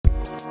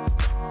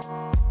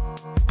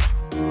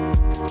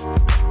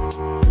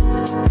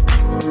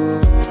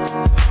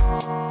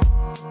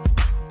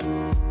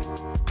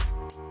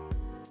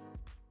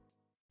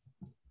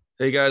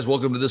Hey guys,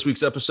 welcome to this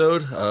week's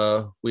episode.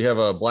 We have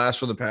a blast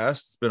from the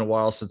past. It's been a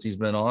while since he's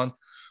been on,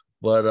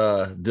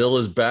 but Dill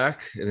is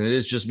back, and it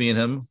is just me and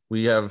him.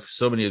 We have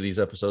so many of these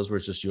episodes where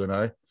it's just you and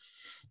I.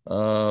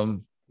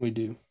 We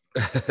do.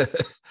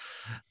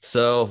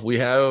 So we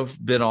have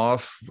been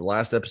off. The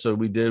last episode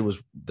we did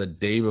was the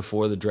day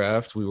before the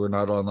draft. We were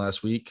not on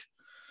last week.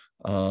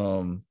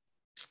 And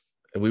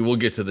we will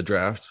get to the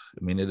draft.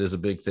 I mean, it is a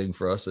big thing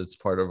for us. It's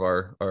part of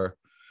our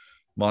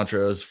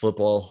mantra as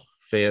football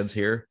fans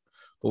here.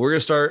 But we're going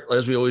to start,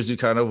 as we always do,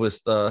 kind of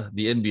with the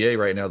NBA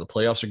right now. The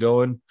playoffs are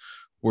going.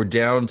 We're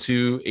down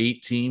to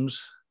 8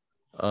 teams.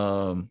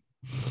 And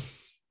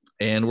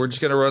we're just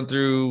going to run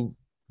through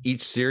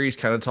each series,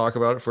 kind of talk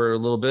about it for a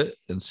little bit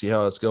and see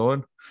how it's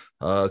going.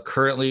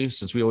 Currently,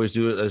 since we always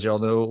do it, as y'all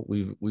know,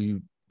 we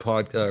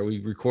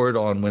record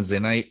on Wednesday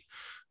night.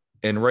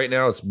 And right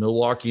now it's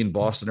Milwaukee and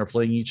Boston are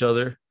playing each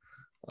other.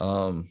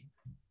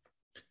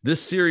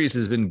 This series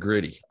has been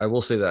gritty. I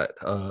will say that.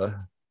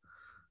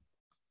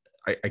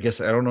 I guess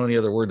I don't know any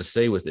other word to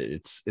say with it.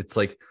 It's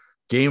like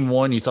game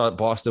 1, you thought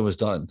Boston was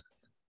done.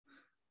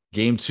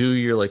 Game 2,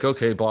 you're like,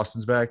 okay,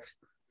 Boston's back.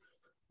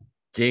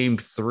 Game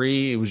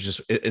 3, it was just,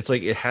 it's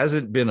like, it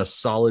hasn't been a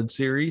solid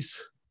series.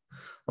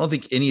 I don't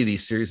think any of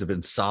these series have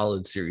been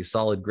solid series,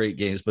 solid, great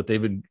games, but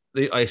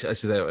I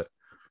say that.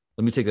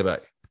 Let me take that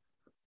back.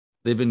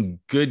 They've been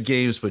good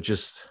games, but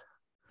just,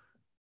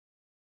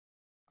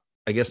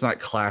 I guess, not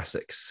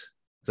classics.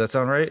 Does that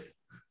sound right?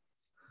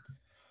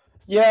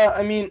 Yeah,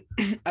 I mean,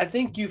 I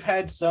think you've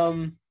had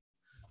some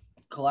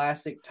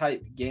classic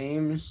type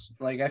games.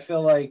 Like I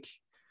feel like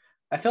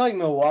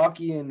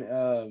Milwaukee and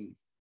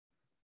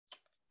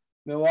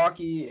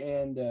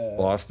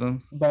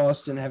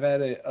Boston have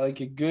had a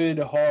good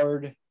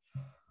hard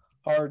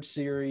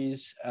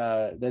series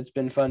that's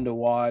been fun to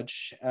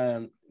watch.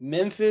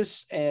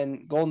 Memphis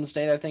and Golden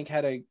State, I think,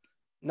 had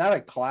not a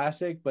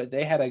classic, but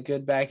they had a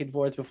good back and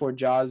forth before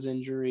Ja's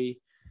injury.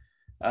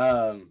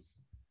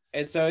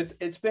 And so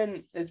it's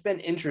been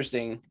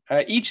interesting.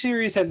 Each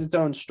series has its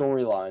own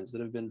storylines that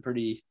have been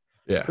pretty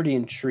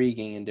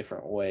intriguing in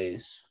different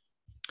ways.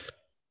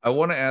 I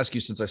want to ask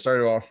you, since I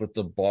started off with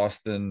the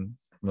Boston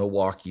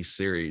Milwaukee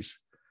series,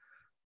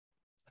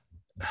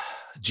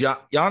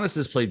 Giannis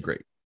has played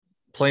great,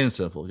 plain and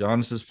simple.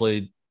 Giannis has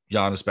played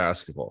Giannis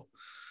basketball.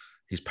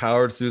 He's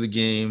powered through the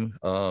game.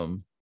 Right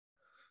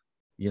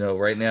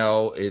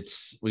now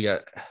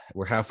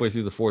we're halfway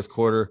through the fourth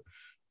quarter.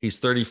 He's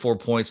 34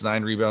 points,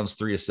 9 rebounds,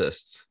 3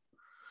 assists.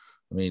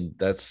 I mean,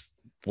 that's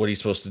what he's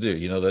supposed to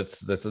do.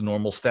 That's a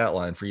normal stat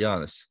line for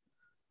Giannis.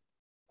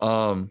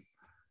 I'm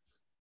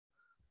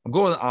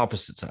going the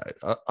opposite side,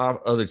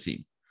 other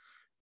team.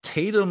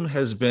 Tatum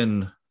has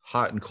been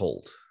hot and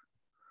cold.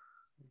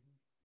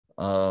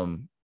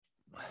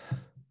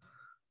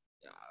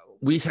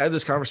 We've had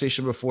this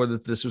conversation before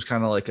that this was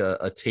kind of like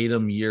a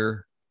Tatum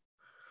year.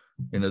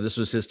 This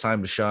was his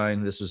time to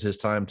shine. This was his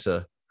time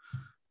to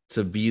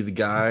be the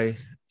guy.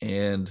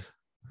 And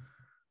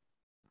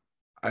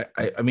I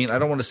mean, I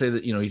don't want to say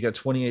that, he's got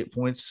 28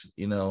 points,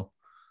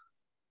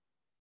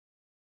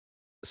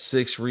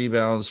 6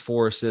 rebounds,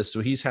 4 assists. So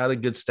he's had a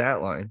good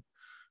stat line.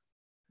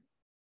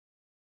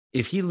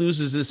 If he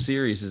loses this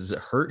series, does it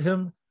hurt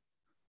him?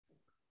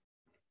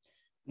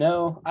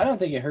 No, I don't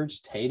think it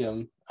hurts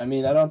Tatum. I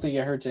mean, I don't think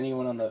it hurts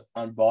anyone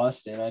on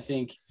Boston. I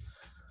think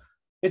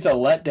it's a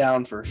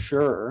letdown for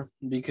sure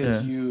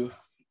because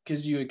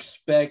you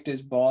expect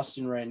as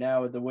Boston right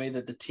now with the way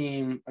that the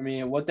team, I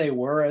mean, what they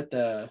were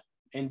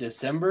in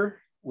December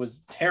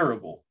was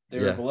terrible. They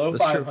were below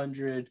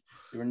 500. True.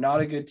 They were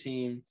not a good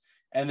team.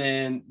 And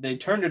then they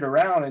turned it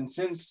around. And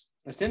since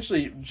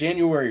essentially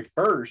January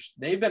 1st,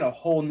 they've been a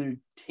whole new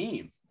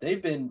team.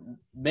 They've been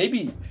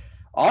maybe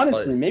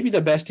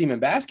the best team in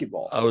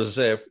basketball. I would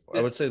say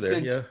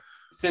there.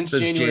 Since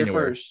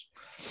January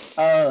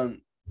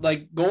 1st.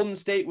 Like Golden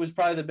State was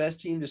probably the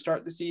best team to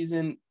start the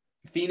season.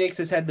 Phoenix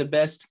has had the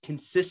best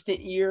consistent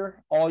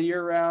year all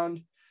year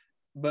round,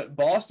 but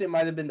Boston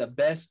might have been the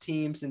best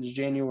team since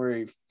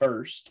January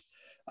 1st.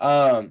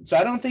 So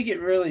I don't think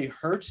it really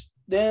hurts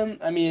them.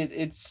 I mean,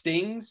 it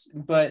stings,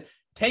 but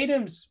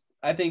Tatum's,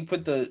 I think,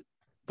 put the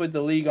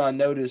league on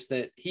notice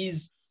that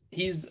he's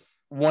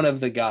one of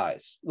the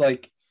guys.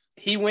 Like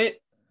he went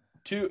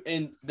to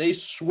and they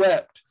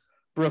swept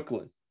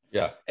Brooklyn.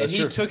 Yeah, and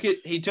he took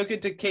it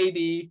to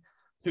KD,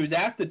 who's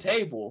at the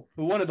table,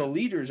 who one of the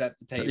leaders at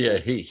the table. Yeah,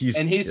 he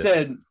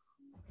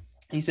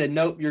said,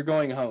 nope, you're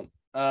going home.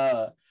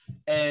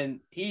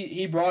 And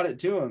he brought it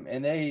to him,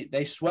 and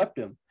they swept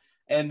him.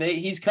 And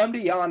he's come to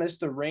Giannis,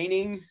 the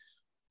reigning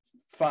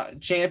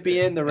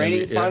champion, the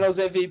reigning Finals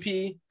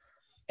MVP,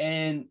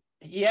 and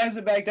he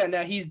hasn't backed down.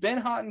 Now he's been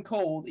hot and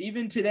cold.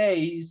 Even today,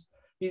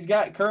 he's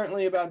got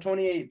currently about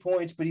 28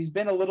 points, but he's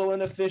been a little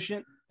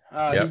inefficient.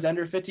 He's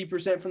under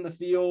 50% from the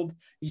field.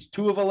 He's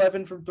 2 of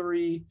 11 from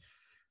 3.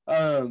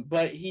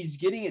 But he's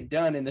getting it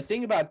done. And the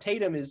thing about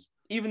Tatum is,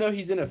 even though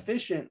he's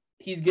inefficient,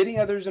 he's getting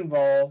others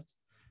involved.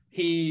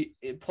 He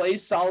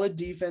plays solid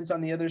defense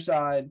on the other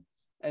side,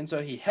 and so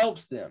he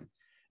helps them.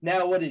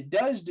 Now, what it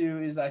does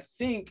do is I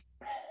think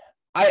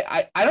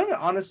I don't know,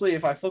 honestly,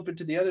 if I flip it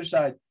to the other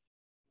side,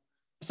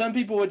 some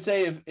people would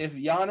say if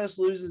Giannis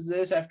loses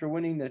this after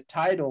winning the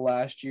title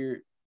last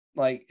year,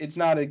 like it's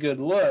not a good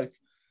look,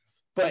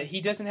 but he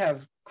doesn't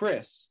have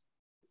Chris.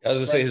 I was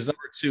gonna say his number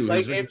two,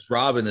 his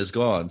Robin is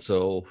gone.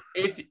 So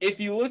if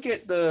you look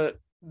at the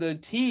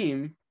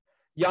team,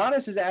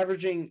 Giannis is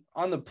averaging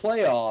on the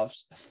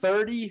playoffs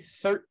 30,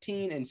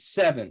 13, and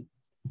 7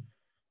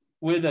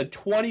 with a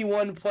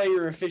 21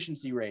 player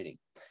efficiency rating.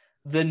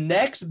 The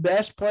next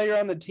best player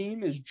on the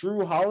team is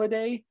Drew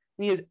Holiday.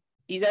 And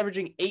he's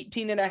averaging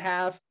 18 and a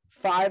half,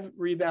 5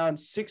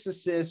 rebounds, 6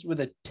 assists with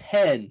a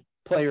 10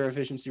 player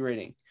efficiency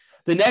rating.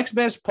 The next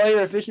best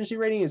player efficiency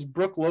rating is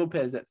Brook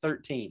Lopez at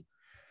 13.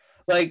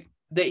 Like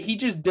that, he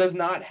just does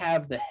not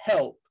have the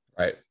help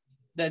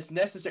that's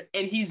necessary.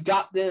 And he's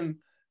got them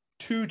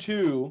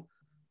 2-2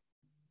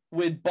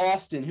 with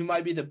Boston, who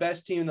might be the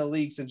best team in the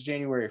league since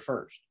January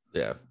 1st.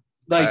 Yeah.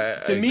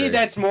 Like to me,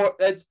 that's more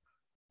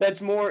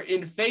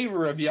in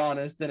favor of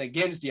Giannis than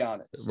against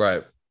Giannis.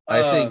 Right.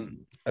 I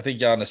think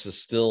Giannis is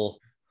still,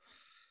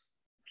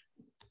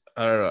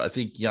 I don't know. I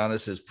think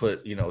Giannis has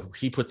put,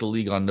 he put the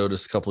league on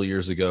notice a couple of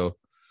years ago.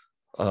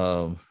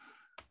 But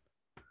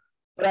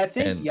I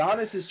think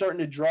Giannis is starting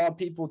to draw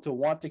people to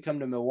want to come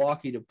to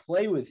Milwaukee to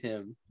play with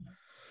him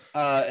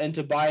and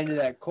to buy into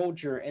that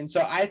culture. And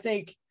so I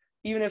think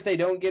even if they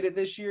don't get it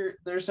this year,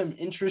 there's some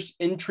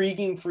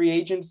intriguing free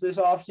agents this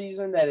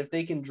offseason that if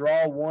they can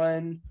draw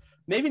one,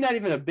 maybe not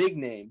even a big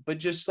name, but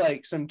just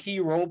like some key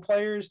role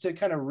players to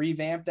kind of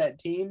revamp that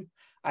team,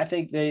 I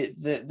think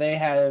they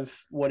have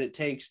what it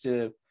takes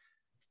to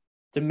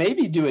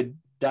maybe do a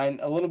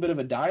little bit of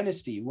a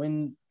dynasty,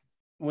 win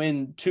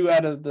 2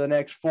 out of the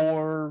next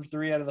 4,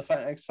 3 out of the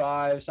next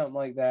 5, something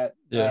like that.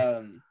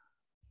 Yeah.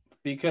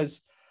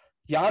 Because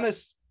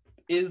Giannis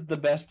is the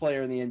best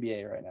player in the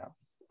NBA right now.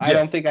 Yeah. I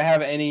don't think I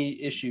have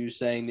any issues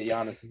saying that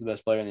Giannis is the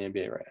best player in the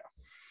NBA right now.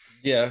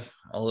 Yeah,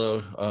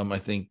 although I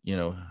think,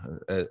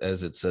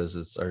 as it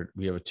says,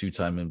 we have a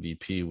 2-time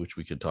MVP, which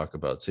we could talk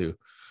about too.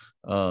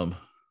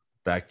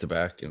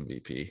 Back-to-back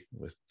MVP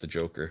with the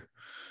Joker.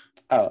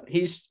 Oh,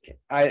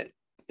 I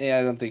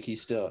don't think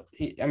he's still.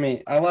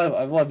 I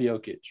love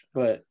Jokic,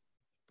 but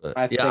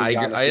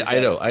I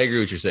know. I agree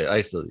with what you're saying.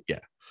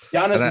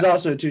 Giannis is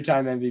also a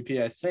 2-time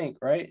MVP, I think,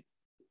 right?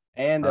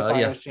 And a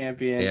Finals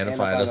champion and a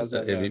Finals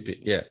MVP.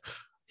 Yeah,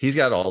 he's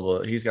got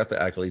the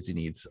accolades he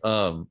needs.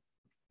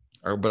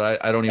 But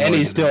I don't even. And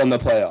he's still in the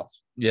playoffs.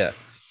 Yeah,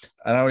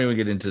 I don't even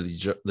get into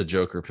the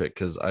Joker pick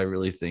because I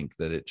really think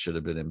that it should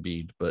have been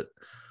Embiid, but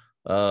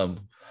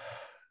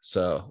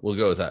so we'll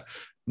go with that.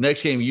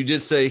 Next game, you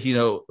did say,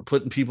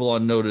 putting people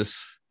on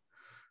notice,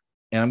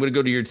 and I'm going to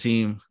go to your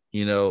team,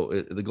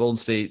 the Golden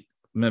State,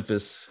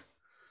 Memphis.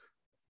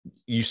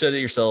 You said it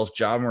yourself.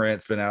 Ja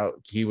Morant's been out.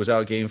 He was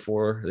out game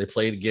 4. They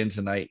played again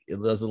tonight.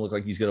 It doesn't look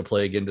like he's going to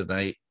play again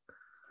tonight.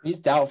 He's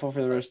doubtful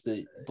for the rest of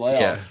the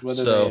playoffs,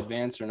 whether they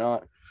advance or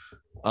not.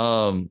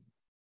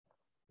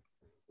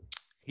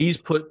 He's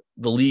put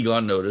the league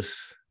on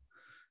notice.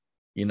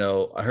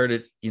 I heard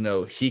it,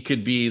 he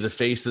could be the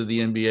face of the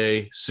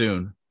NBA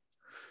soon.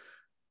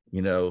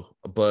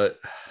 But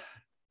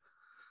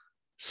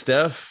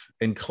Steph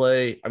and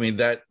Clay, I mean,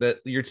 that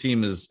your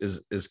team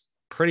is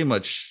pretty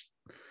much,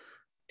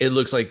 it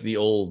looks like the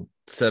old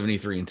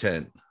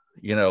 73-10,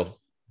 73-9.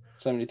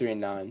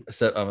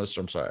 I'm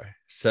sorry,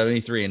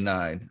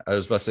 73-9. I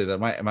was about to say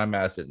that my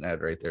math didn't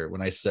add right there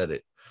when I said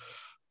it.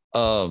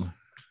 I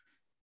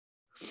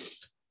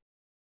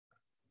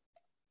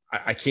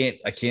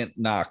can't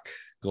knock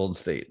Golden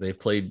State. They've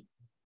played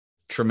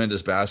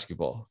tremendous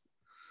basketball.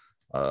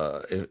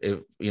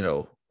 And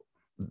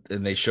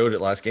they showed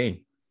it last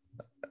game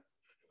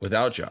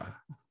without Ja.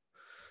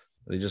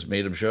 They just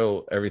made him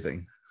show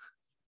everything.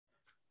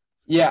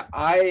 Yeah,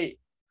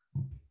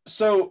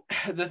 so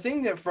the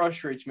thing that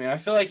frustrates me, I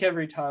feel like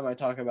every time I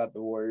talk about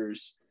the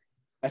Warriors,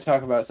 I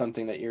talk about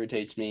something that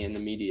irritates me in the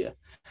media.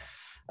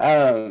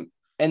 And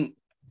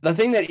the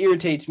thing that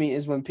irritates me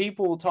is when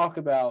people talk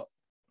about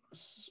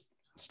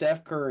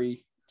Steph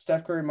Curry.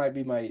 Steph Curry might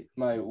be my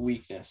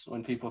weakness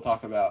when people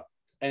talk about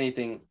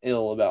anything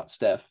ill about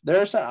Steph.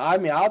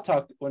 I'll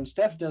talk when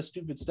Steph does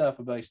stupid stuff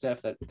about like,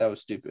 Steph, that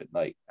was stupid.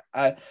 Like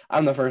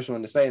I'm the first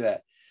one to say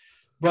that.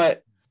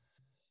 But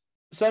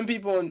some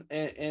people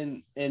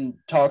in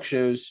talk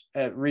shows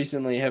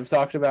recently have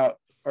talked about,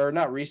 or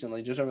not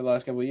recently, just over the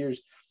last couple of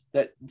years,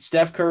 that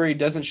Steph Curry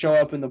doesn't show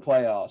up in the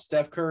playoffs.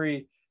 Steph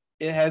Curry,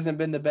 it hasn't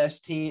been the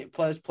best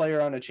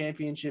player on a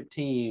championship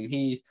team.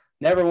 He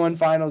never won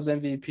Finals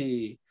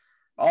MVP.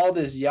 All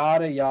this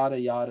yada, yada,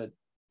 yada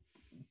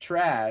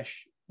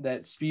trash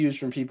that spews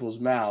from people's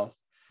mouth.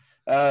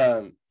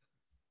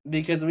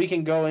 Because we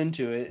can go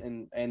into it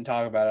and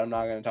talk about it. I'm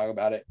not going to talk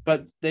about it.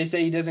 But they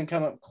say he doesn't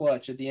come up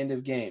clutch at the end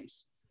of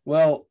games.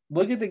 Well,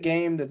 look at the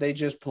game that they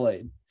just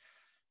played.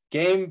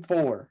 Game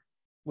 4.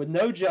 With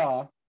no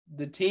Ja,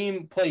 the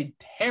team played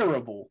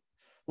terrible.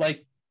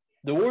 Like,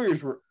 the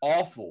Warriors were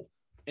awful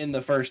in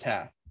the first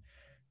half. I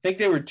think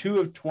they were 2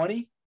 of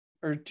 20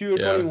 or 2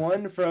 of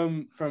 21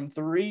 from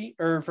 3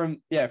 or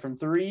from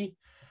 3.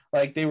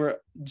 Like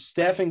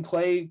Steph and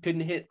Clay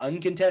couldn't hit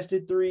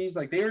uncontested threes.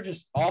 Like they were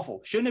just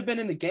awful. Shouldn't have been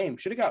in the game.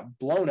 Should have got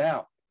blown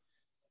out.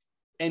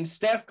 And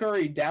Steph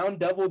Curry down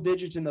double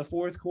digits in the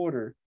fourth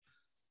quarter,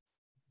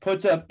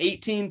 puts up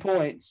 18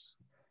 points,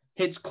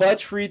 hits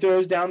clutch free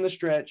throws down the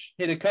stretch,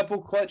 hit a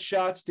couple clutch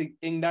shots to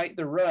ignite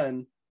the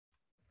run,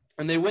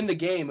 and they win the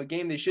game, a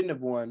game they shouldn't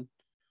have won.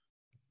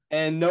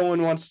 And no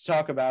one wants to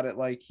talk about it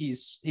like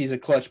he's a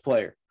clutch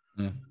player.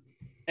 Mm.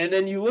 And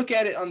then you look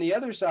at it on the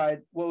other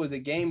side, what was it,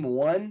 game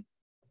one,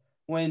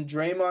 when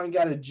Draymond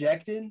got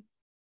ejected?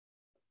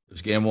 It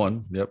was game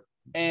one, yep.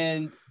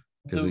 And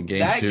because in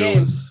game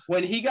two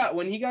when he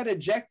got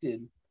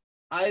ejected,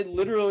 I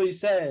literally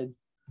said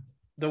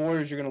the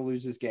Warriors are going to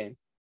lose this game.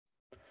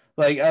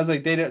 Like I was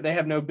like, they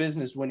have no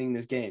business winning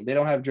this game. They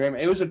don't have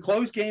Draymond. It was a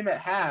close game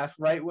at half,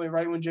 right when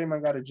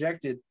Draymond got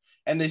ejected,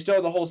 and they still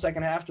had the whole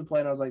second half to play.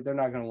 And I was like, they're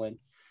not going to win.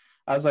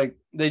 I was like,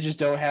 they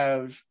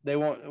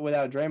won't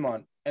without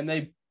Draymond, and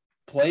they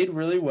played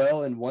really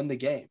well and won the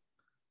game.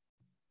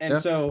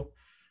 And so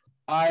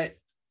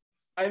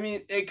I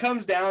mean, it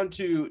comes down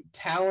to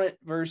talent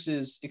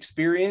versus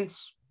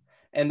experience,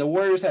 and the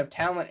Warriors have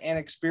talent and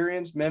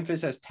experience.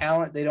 Memphis has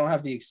talent. They don't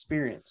have the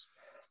experience.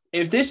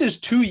 If this is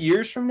 2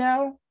 years from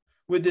now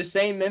with the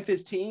same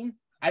Memphis team,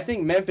 I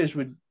think Memphis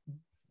would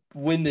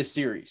win this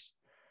series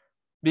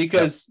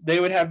because they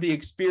would have the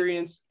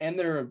experience and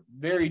they're a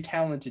very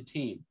talented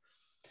team.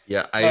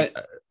 Yeah.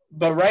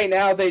 But right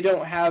now they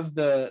don't have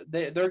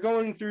they're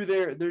going through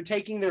they're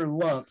taking their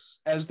lumps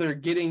as they're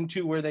getting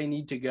to where they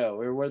need to go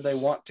or where they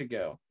want to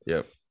go.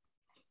 Yep.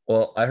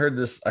 Well, I heard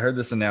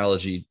this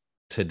analogy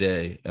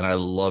today and I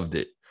loved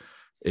it.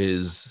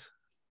 Is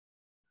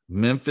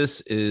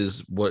Memphis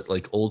is what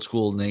like old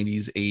school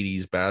 90s,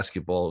 80s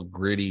basketball,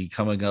 gritty,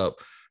 coming up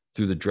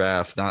through the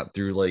draft, not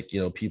through like,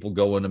 people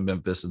going to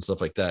Memphis and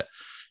stuff like that.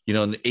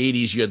 In the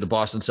 80s, you had the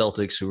Boston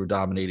Celtics who were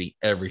dominating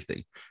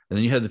everything. And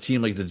then you had the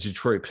team like the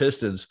Detroit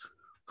Pistons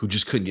who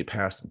just couldn't get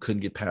past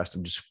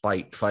them, just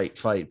fight,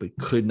 but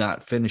could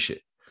not finish it.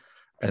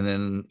 And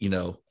then,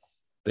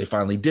 they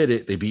finally did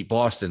it. They beat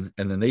Boston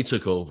and then they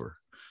took over,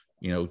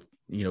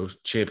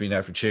 champion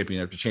after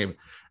champion after champion.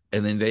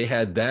 And then they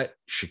had that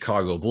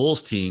Chicago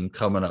Bulls team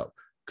coming up,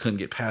 couldn't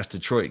get past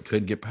Detroit.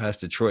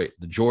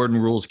 The Jordan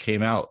rules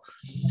came out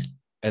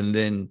and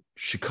then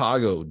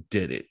Chicago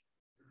did it.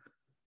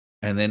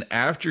 And then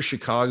after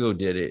Chicago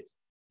did it,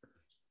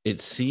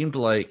 it seemed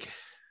like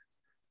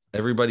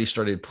everybody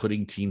started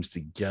putting teams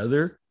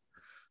together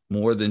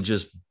more than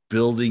just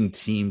building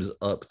teams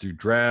up through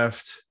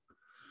draft,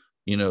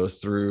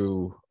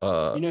 through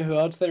who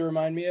else they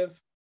remind me of?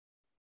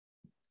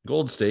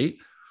 Golden State.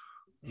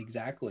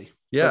 Exactly.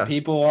 Yeah. But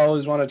people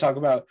always want to talk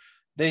about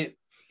this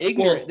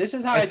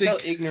is how I tell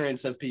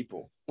ignorance of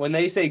people. When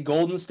they say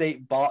Golden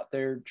State bought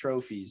their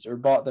trophies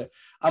or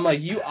I'm like,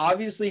 you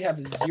obviously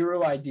have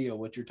zero idea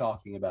what you're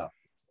talking about.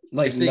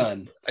 Like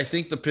none. I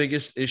think the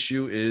biggest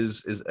issue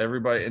is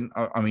everybody. And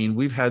I mean,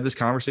 we've had this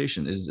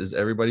conversation is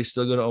everybody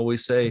still going to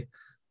always say,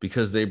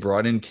 because they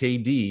brought in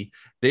KD,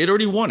 they'd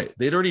already won it.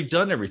 They'd already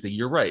done everything.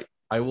 You're right.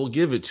 I will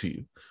give it to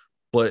you.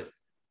 But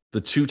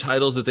the 2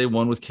 titles that they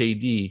won with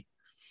KD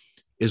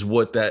is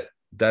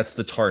that's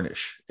the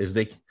tarnish is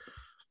they.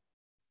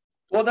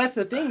 Well, that's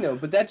the thing, though.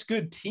 But that's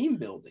good team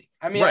building.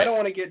 I mean, right. I don't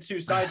want to get too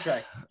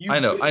sidetracked. I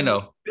know.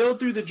 You build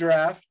through the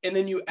draft, and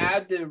then you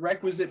add the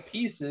requisite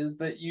pieces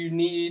that you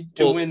need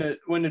to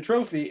win a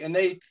trophy. And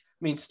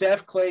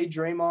Steph, Clay,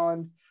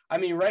 Draymond. I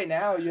mean, right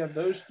now you have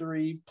those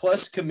 3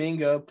 plus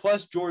Kuminga,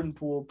 plus Jordan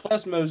Poole,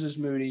 plus Moses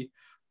Moody,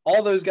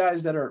 all those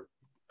guys that are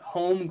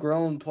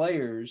homegrown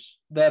players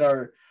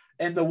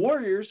and the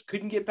Warriors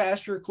couldn't get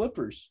past your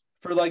Clippers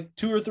for like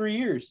 2 or 3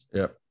 years.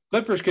 Yep.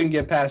 Clippers couldn't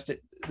get past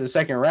it the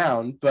second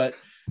round, but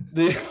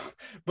the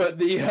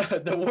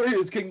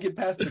Warriors couldn't get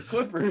past the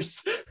Clippers,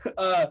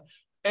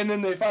 and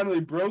then they finally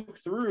broke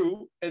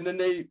through, and then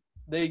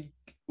they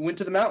went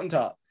to the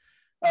mountaintop,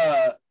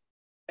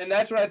 and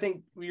that's what I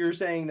think you're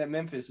saying that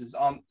Memphis is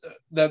on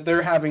that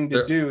they're having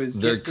to do is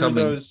they're get through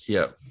coming. Those,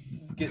 yeah,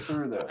 get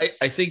through those.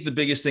 I think the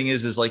biggest thing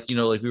is like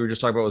like we were just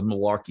talking about with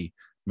Milwaukee.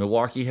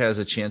 Milwaukee has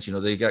a chance.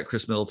 They got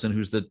Chris Middleton,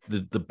 who's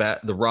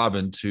the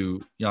Robin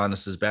to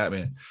Giannis's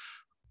Batman.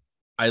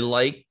 I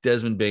like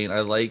Desmond Bane. I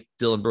like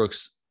Dylan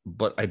Brooks,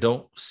 but I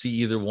don't see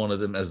either one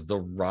of them as the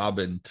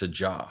Robin to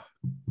Ja.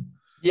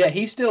 Yeah,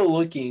 he's still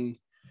looking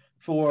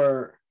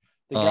for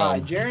the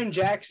guy. Jaren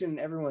Jackson,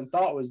 everyone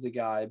thought was the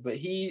guy, but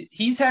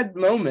he's had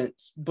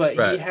moments, but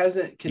he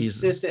hasn't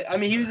consistent.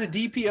 He was a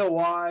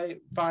DPOY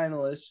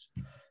finalist,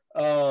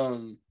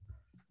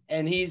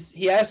 and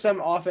he has some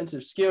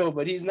offensive skill,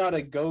 but he's not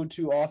a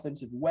go-to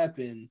offensive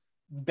weapon.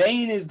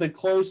 Bane is the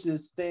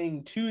closest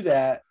thing to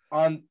that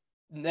on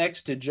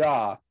next to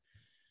Ja,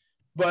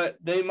 but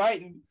they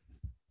might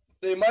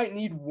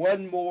need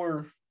one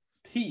more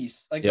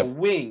piece, like a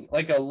wing,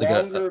 like a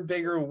longer,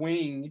 bigger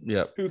wing,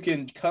 who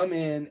can come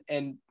in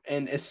and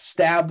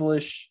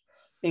establish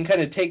and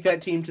kind of take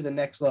that team to the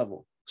next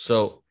level.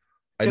 So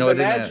I know.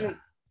 Never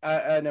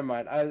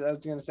mind. I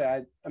was going to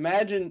say,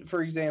 imagine,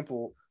 for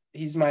example,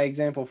 he's my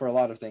example for a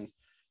lot of things.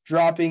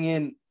 dropping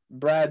in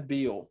Brad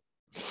Beal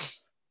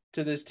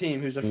to this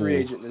team, who's a free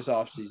agent this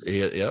offseason.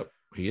 Yep,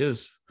 he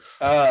is.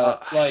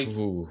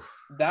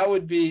 That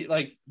would be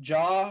like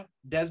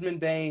Desmond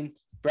Bane,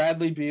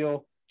 Bradley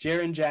Beal,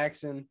 Jaren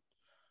Jackson,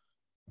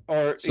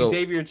 or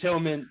Xavier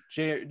Tillman,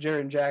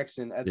 Jaren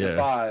Jackson at the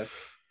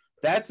 5.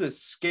 That's a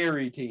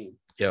scary team.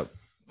 Yep.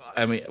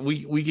 I mean,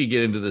 we could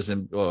get into this,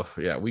 and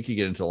we could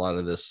get into a lot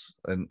of this,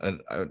 and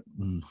I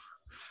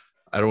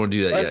don't want to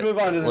do that. Let's move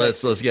on to the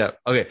let's get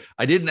okay.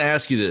 I didn't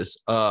ask you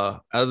this.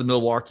 Out of the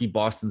Milwaukee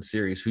Boston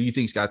series, who do you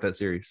think's got that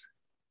series?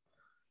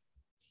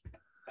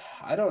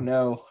 I don't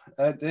know.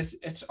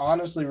 It's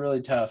honestly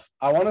really tough.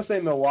 I want to say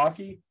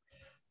Milwaukee,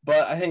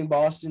 but I think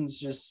Boston's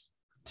just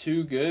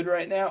too good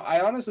right now.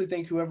 I honestly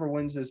think whoever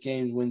wins this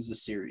game wins the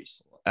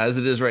series. As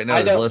it is right now,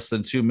 it's less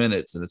than 2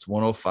 minutes, and it's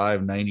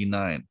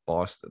 105-99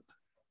 Boston.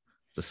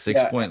 It's a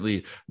 6-point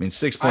lead. I mean,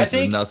 6 points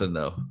is nothing,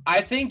 though. I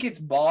think it's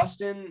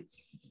Boston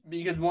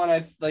because,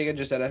 like I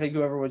just said, I think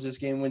whoever wins this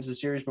game wins the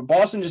series. But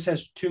Boston just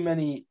has too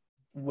many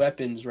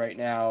weapons right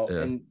now,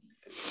 and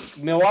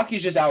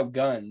Milwaukee's just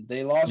outgunned.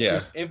 They lost.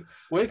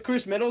 With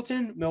Chris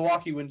Middleton,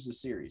 Milwaukee wins the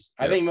series.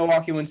 I think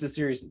Milwaukee wins the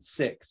series in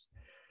 6.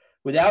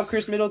 Without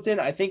Chris Middleton,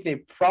 I think they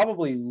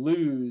probably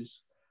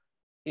lose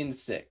in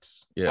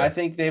 6. I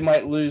think they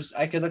might lose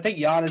because I think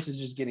Giannis is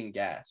just getting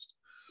gassed.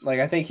 Like,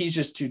 I think he's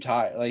just too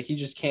tired. Like, he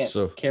just can't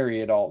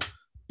carry it all.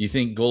 You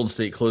think Golden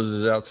State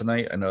closes it out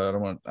tonight? I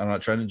know I'm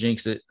not trying to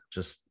jinx it.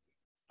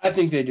 I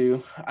think they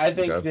do. I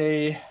think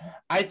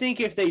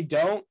if they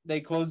don't, they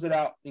close it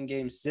out in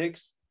game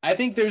 6. I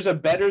think there's a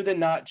better than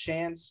not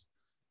chance.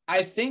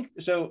 I think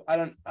so.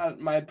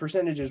 My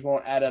percentages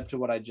won't add up to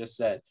what I just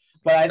said,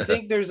 but I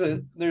think there's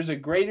a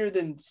greater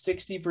than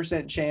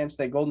 60% chance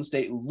that Golden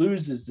State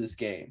loses this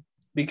game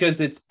because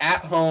it's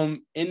at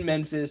home in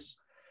Memphis.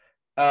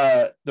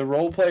 The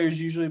role players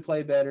usually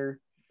play better,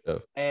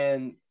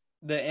 and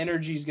the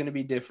energy is going to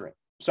be different.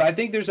 So I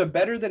think there's a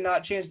better than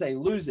not chance they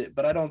lose it,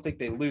 but I don't think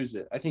they lose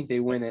it. I think they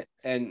win it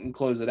and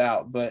close it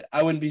out, but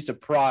I wouldn't be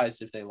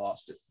surprised if they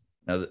lost it.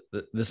 Now,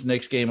 this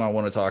next game I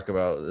want to talk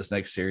about, this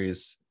next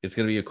series, it's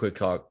going to be a quick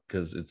talk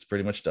because it's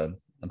pretty much done,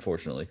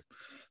 unfortunately.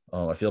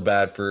 I feel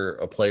bad for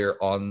a player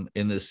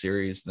in this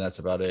series, and that's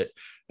about it.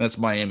 And that's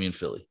Miami and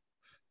Philly.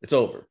 It's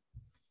over.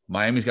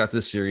 Miami's got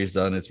this series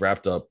done. It's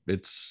wrapped up.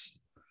 It's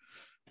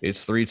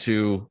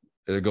 3-2.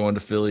 They're going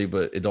to Philly,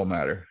 but it don't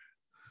matter.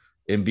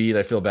 Embiid,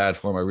 I feel bad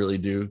for him. I really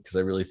do because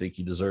I really think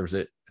he deserves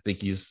it. I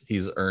think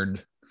he's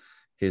earned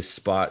his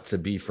spot to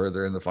be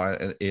further in the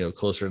final,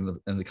 closer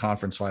in the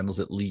conference finals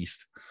at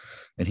least.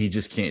 And he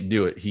just can't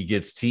do it. He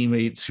gets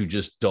teammates who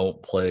just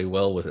don't play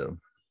well with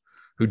him,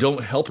 who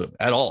don't help him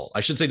at all.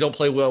 I should say don't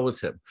play well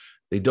with him.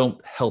 They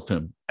don't help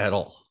him at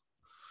all.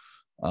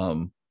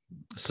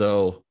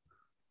 So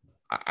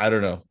I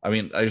don't know. I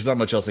mean, there's not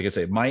much else I can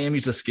say.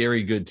 Miami's a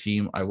scary good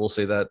team. I will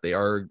say that they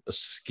are a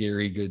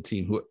scary good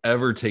team.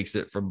 Whoever takes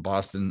it from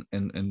Boston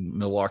and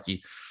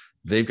Milwaukee,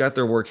 they've got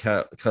their work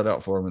cut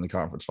out for them in the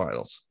conference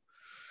finals.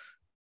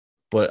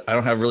 But I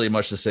don't have really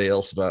much to say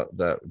else about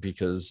that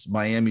because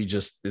Miami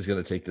just is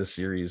going to take this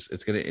series.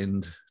 It's going to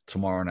end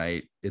tomorrow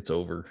night. It's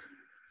over.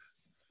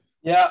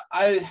 Yeah,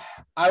 I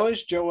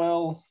wish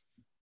Joel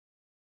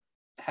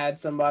had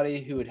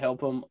somebody who would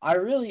help him. I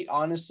really,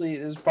 honestly,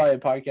 this is probably a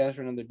podcast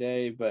for another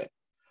day, but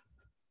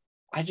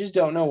I just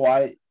don't know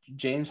why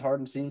James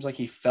Harden seems like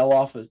he fell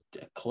off a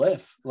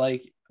cliff.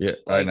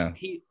 I know.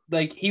 He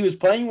was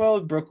playing well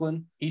with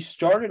Brooklyn. He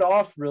started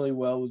off really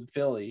well with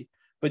Philly,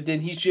 but then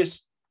he's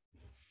just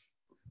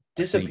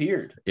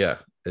disappeared.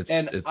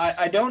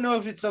 I don't know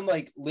if it's some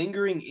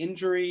lingering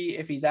injury,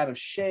 if he's out of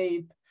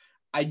shape.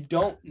 I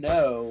don't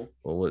know.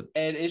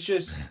 And it's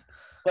just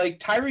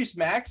Tyrese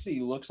Maxey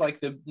looks like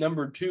the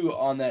number 2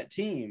 on that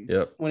team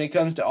when it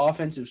comes to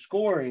offensive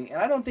scoring.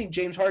 And I don't think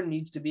James Harden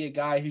needs to be a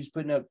guy who's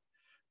putting up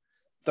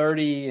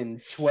 30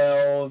 and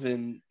 12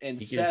 and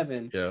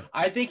 7.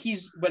 I think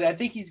he's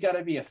got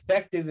to be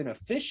effective and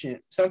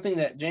efficient, something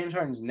that James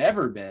Harden's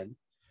never been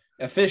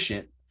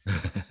efficient.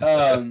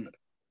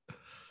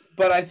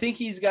 But I think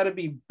he's got to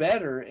be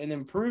better and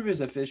improve his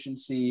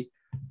efficiency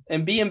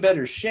and be in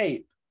better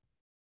shape.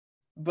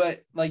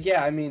 But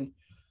I mean,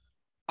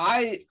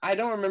 I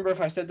don't remember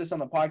if I said this on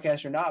the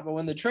podcast or not, but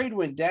when the trade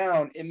went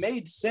down, it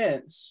made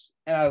sense.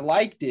 And I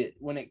liked it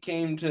when it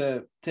came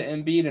to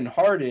Embiid and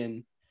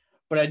Harden,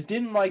 but I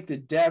didn't like the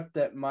depth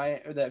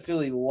that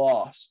Philly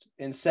lost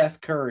in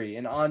Seth Curry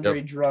and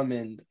Andre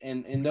Drummond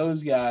and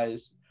those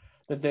guys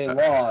that they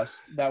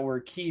lost that were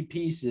key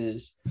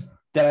pieces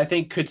that I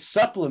think could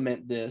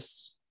supplement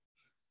this.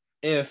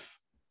 If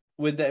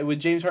with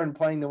James Harden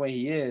playing the way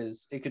he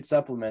is, it could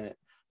supplement it.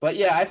 But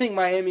yeah, I think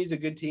Miami's a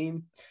good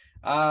team.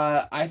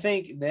 I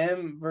think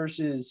them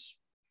versus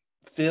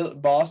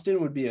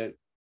Boston would be a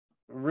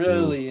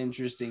really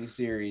interesting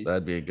series.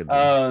 That'd be a good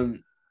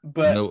one.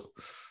 But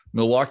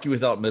Milwaukee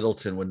without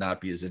Middleton would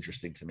not be as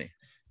interesting to me.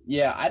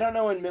 Yeah, I don't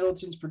know when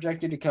Middleton's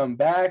projected to come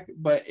back,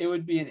 but it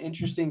would be an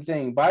interesting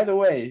thing. By the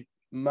way,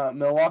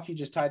 Milwaukee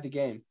just tied the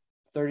game.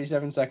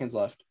 37 seconds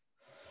left.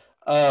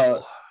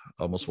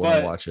 Almost want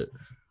to watch it.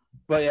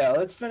 But yeah,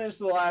 let's finish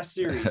the last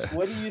series.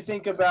 What do you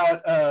think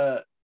about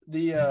the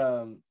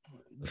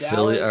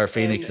Philly Dallas or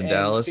Phoenix and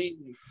Dallas?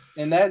 Phoenix?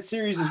 And that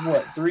series is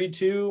what,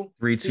 3-2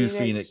 3-2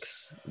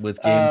 Phoenix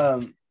with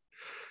game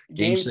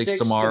game six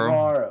six tomorrow.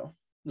 tomorrow.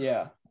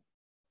 Yeah.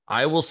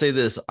 I will say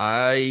this.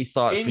 I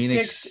thought Game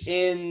Phoenix 6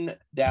 in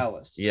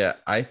Dallas. Yeah,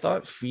 I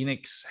thought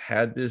Phoenix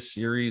had this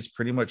series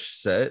pretty much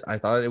set. I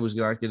thought it was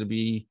not going to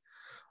be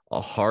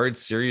a hard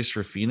series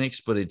for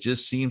Phoenix, but it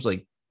just seems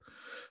like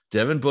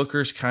Devin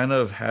Booker's kind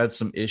of had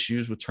some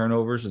issues with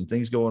turnovers and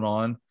things going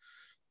on.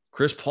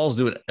 Chris Paul's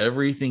doing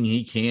everything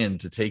he can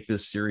to take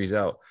this series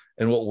out.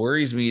 And what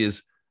worries me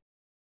is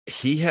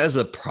he has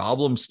a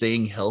problem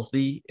staying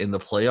healthy in the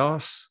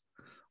playoffs.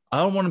 I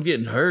don't want him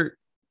getting hurt.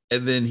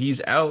 And then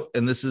he's out.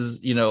 And this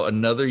is,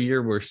 another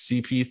year where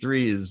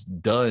CP3 is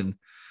done.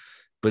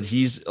 But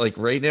he's like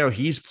right now,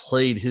 he's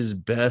played his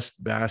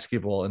best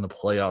basketball in the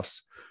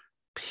playoffs,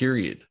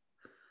 period.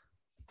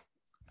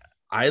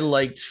 I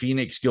liked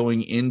Phoenix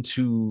going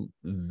into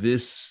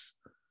this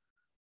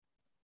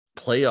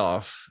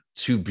playoff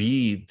to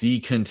be the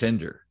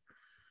contender.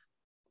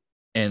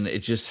 And it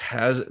just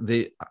has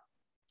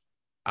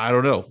I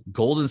don't know,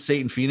 Golden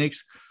State and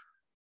Phoenix.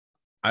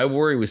 I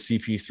worry with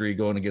CP3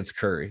 going against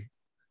Curry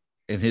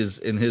and his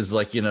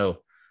the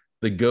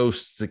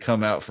ghosts that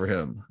come out for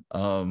him.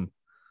 But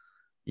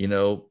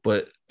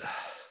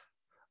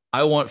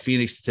I want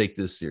Phoenix to take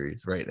this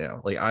series right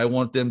now. Like, I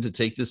want them to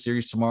take this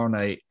series tomorrow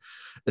night,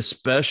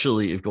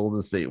 especially if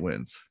Golden State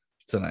wins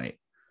tonight.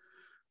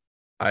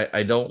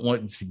 I don't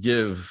want to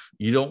give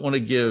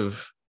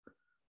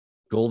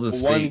Golden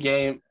State one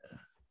game.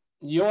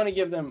 You don't want to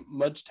give them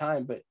much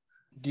time, but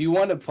do you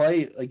want to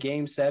play a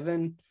game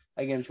 7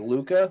 against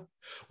Luka?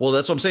 Well,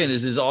 that's what I'm saying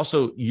is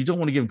also you don't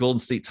want to give Golden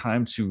State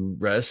time to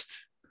rest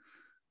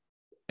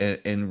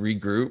and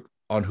regroup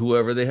on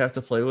whoever they have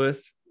to play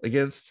with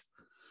against.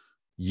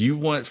 You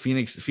want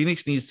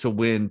Phoenix needs to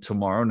win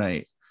tomorrow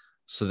night,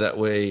 so that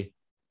way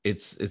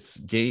it's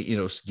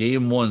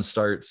game 1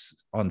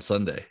 starts on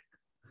Sunday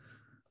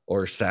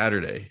or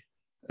Saturday,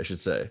 I should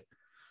say.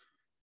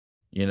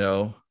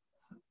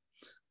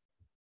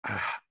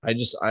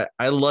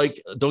 I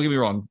like, don't get me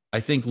wrong, I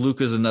think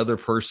Luka's another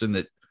person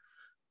that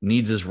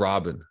needs his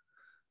Robin.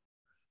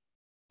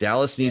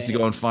 Dallas needs to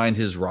go and find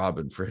his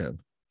Robin for him.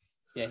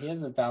 Yeah, he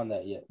hasn't found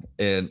that yet.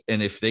 And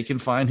if they can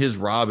find his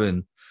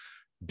Robin,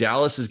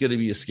 Dallas is going to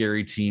be a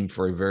scary team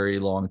for a very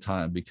long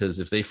time, because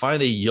if they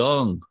find a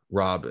young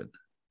Robin,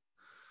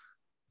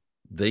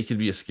 they could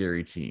be a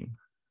scary team.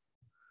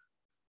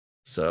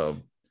 So,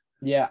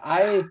 yeah,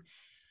 I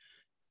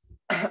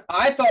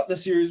thought the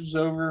series was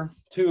over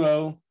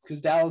 2-0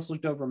 because Dallas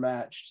looked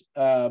overmatched.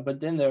 But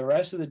then the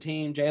rest of the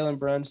team, Jalen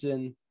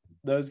Brunson,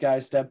 those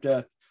guys stepped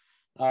up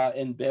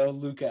and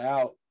bailed Luka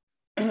out.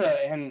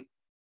 And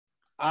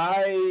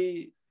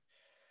I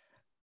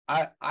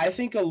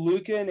think a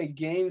Luka in a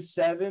game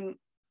 7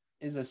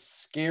 is a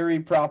scary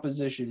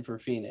proposition for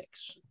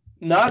Phoenix.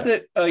 Not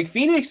that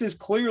Phoenix is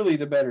clearly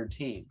the better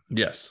team.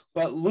 Yes.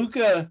 But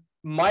Luka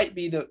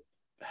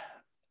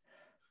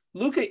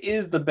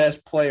is the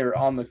best player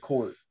on the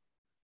court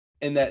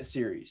in that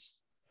series.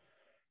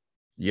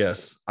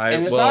 Yes.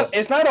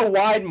 It's not a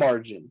wide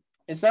margin.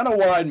 It's not a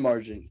wide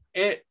margin.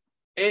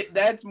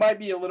 That might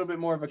be a little bit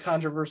more of a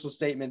controversial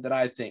statement than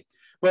I think.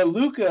 But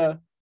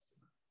Luka,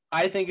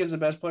 I think, is the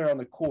best player on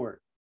the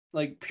court,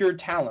 like pure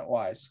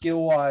talent-wise,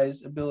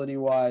 skill-wise,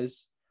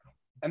 ability-wise.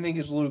 I think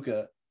it's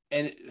Luka.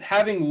 And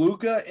having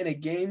Luka in a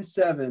game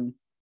 7,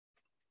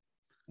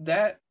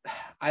 that,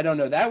 I don't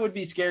know, that would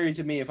be scary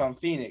to me if I'm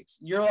Phoenix.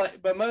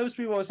 But most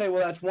people will say,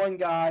 well, that's one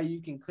guy,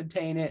 you can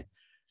contain it.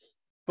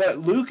 But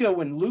Luka,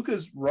 when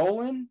Luka's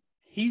rolling,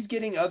 he's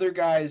getting other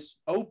guys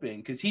open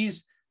because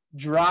he's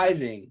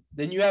driving.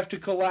 Then you have to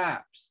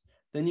collapse.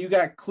 Then you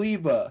got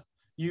Kleba.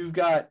 You've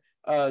got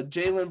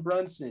Jalen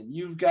Brunson.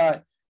 You've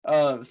got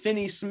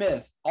Finney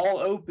Smith all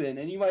open.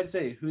 And you might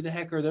say, who the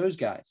heck are those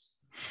guys?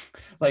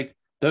 Like,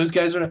 those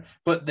guys are,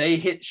 but they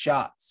hit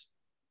shots.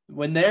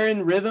 When they're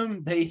in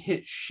rhythm, they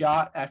hit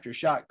shot after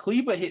shot.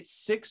 Kleba hit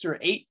 6 or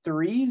 8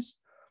 threes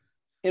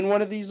in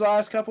one of these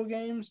last couple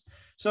games.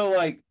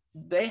 So,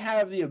 they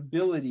have the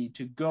ability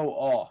to go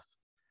off.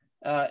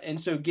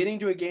 And so getting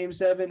to a game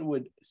 7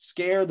 would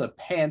scare the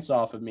pants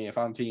off of me if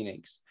I'm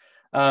Phoenix.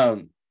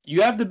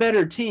 You have the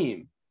better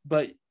team,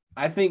 but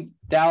I think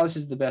Dallas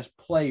is the best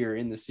player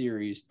in the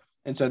series.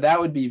 And so that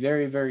would be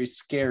very, very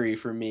scary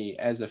for me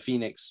as a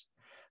Phoenix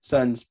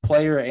Suns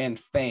player and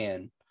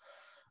fan.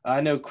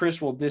 I know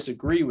Chris will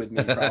disagree with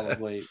me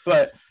probably,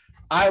 but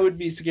I would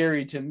be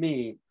scary to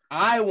me.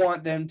 I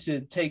want them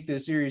to take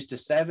this series to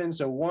 7.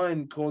 So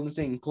 1, Golden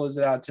State can close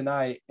it out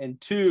tonight.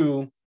 And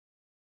 2,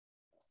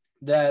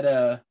 that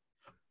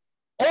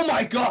oh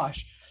my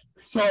gosh.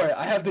 Sorry,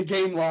 I have the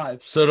game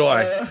live. So do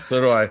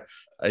I.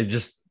 I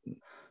just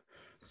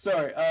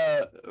sorry.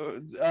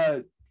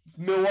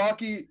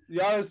 Milwaukee,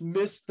 Giannis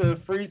missed the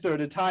free throw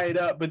to tie it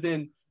up, but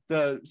then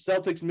the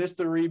Celtics missed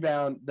the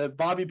rebound. The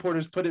Bobby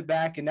Porters put it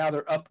back, and now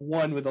they're up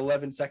 1 with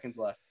 11 seconds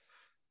left.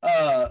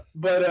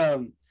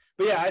 But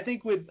yeah, I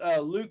think with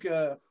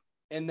Luka,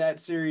 in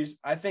that series.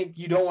 I think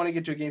you don't want to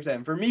get to a game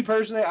 7. For me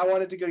personally, I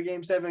wanted to go to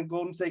game 7.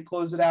 Golden State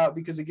close it out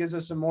because it gives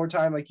us some more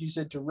time, like you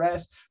said, to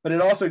rest, but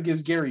it also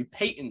gives Gary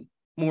Payton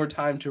more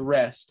time to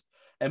rest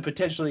and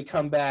potentially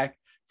come back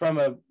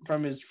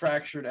from his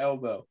fractured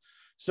elbow.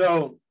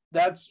 So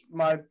that's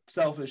my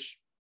selfish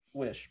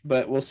wish,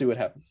 but we'll see what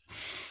happens.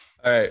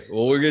 All right.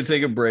 Well, we're going to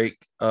take a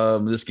break.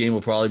 This game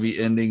will probably be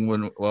ending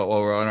while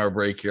we're on our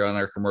break here on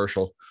our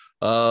commercial.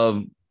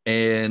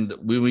 And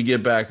when we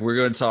get back, we're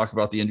going to talk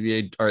about the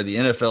NBA or the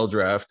NFL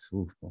draft.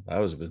 Ooh, that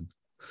was good.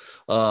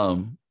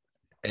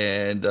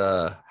 And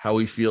how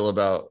we feel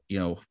about,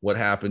 what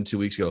happened 2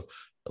 weeks ago.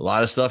 A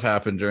lot of stuff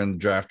happened during the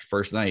draft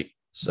first night.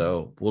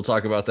 So we'll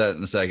talk about that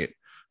in a second.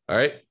 All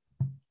right.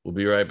 We'll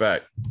be right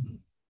back.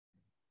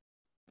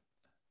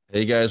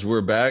 Hey guys,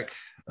 we're back.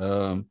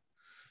 And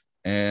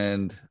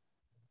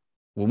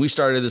when we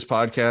started this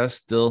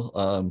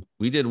podcast,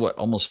 we did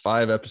almost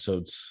 5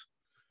 episodes.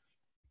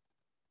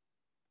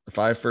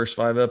 The first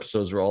 5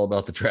 episodes were all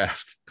about the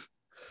draft.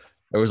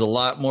 There was a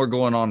lot more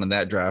going on in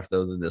that draft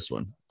though than this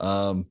one.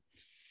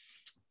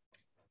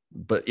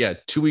 But yeah,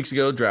 2 weeks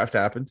ago, draft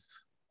happened.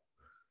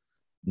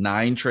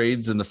 9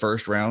 trades in the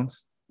first round.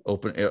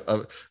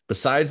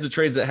 Besides the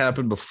trades that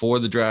happened before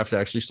the draft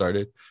actually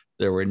started,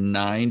 there were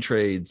 9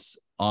 trades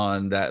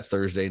on that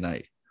Thursday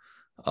night.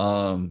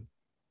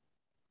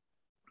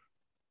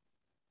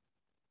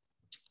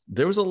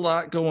 There was a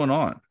lot going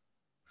on.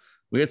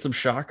 We had some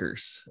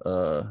shockers.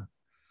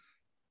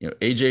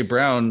 AJ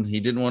Brown,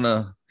 he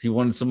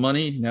wanted some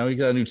money. Now he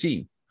got a new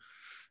team.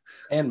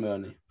 And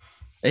money.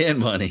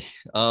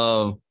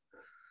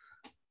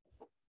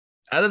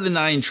 Out of the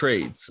 9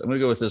 trades, I'm going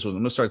to go with this one. I'm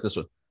going to start this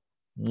one.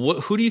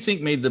 Who do you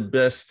think made the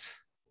best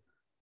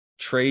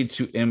trade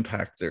to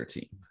impact their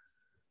team?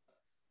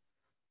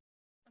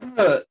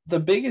 The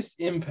biggest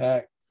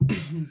impact,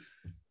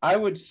 I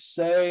would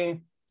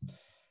say,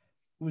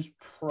 was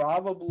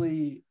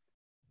probably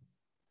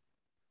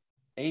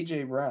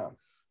AJ Brown.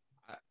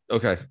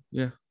 Okay.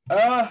 Yeah.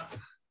 I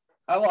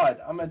lied.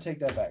 I'm going to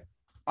take that back.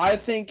 I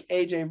think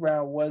AJ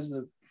Brown was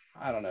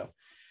I don't know.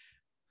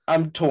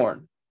 I'm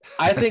torn.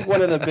 I think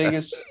one of the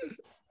biggest,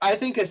 I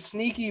think a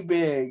sneaky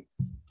big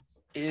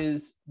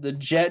is the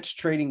Jets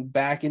trading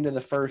back into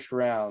the first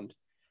round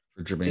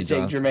for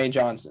Jermaine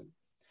Johnson.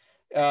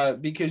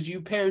 Because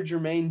you pair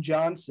Jermaine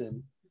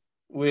Johnson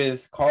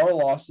with Carl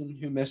Lawson,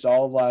 who missed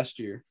all of last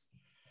year,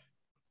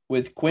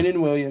 with Quinnen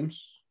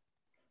Williams,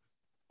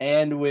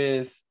 and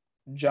with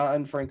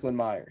John Franklin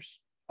Myers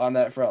on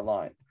that front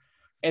line.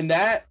 And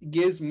that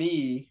gives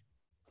me,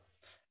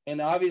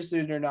 and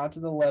obviously they're not to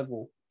the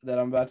level that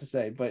I'm about to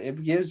say, but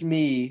it gives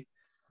me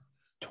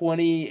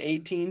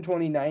 2018,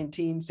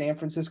 2019 San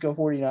Francisco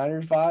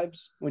 49ers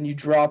vibes when you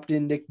dropped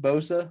in Nick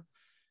Bosa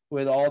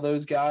with all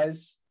those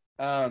guys.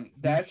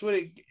 That's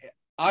what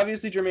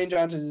obviously Jermaine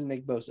Johnson is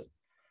Nick Bosa,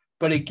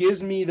 but it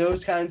gives me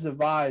those kinds of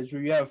vibes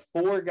where you have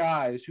 4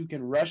 guys who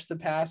can rush the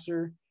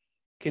passer,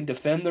 can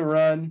defend the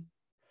run,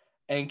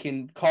 and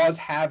can cause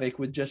havoc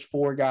with just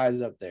 4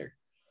 guys up there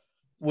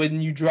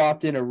when you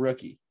dropped in a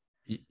rookie.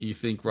 You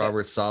think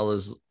Robert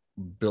Saleh's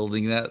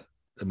building that?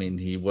 I mean,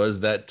 he was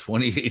that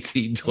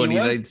 2018,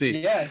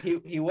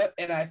 2019. He was.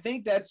 And I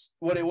think that's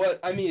what it was.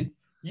 I mean,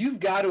 you've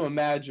got to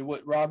imagine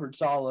what Robert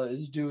Saleh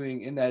is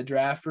doing in that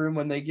draft room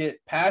when they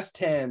get past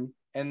 10.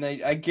 And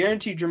I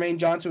guarantee Jermaine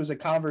Johnson was a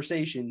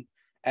conversation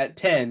at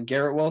 10,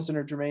 Garrett Wilson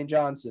or Jermaine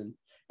Johnson.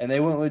 And they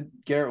went with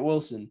Garrett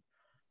Wilson.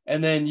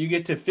 And then you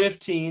get to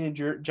 15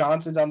 and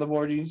Johnson's on the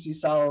board. You can see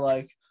Saleh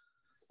like,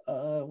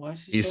 why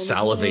is he's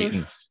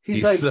salivating.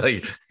 He's just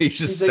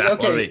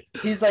salivating.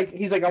 Okay.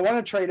 He's like, I want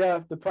to trade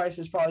up. The price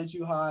is probably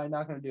too high. I'm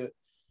not going to do it.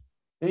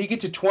 Then you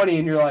get to 20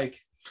 and you're like,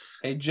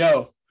 hey,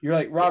 Joe. You're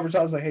like, Robert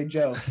Saleh's like, hey,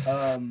 Joe,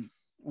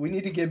 we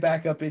need to get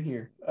back up in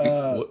here.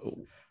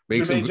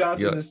 Jermaine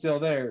Johnson is still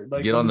there.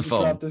 Like, get on the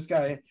phone. Drop this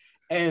guy.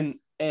 And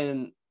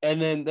then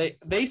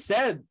they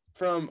said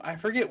I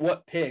forget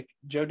what pick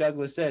Joe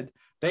Douglas said,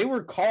 they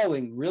were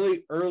calling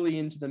really early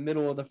into the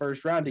middle of the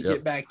first round to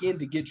get back in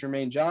to get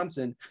Jermaine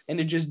Johnson, and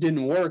it just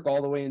didn't work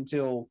all the way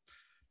until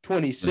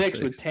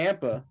 26 with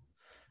Tampa.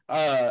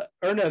 Or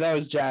no, that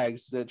was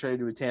Jags that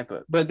traded with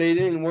Tampa, but they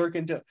didn't work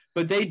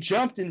but they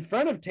jumped in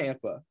front of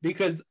Tampa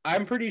because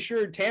I'm pretty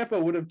sure Tampa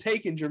would have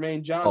taken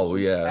Jermaine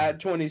Johnson at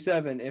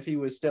 27 if he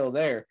was still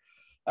there.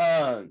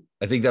 I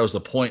think that was the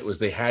point, was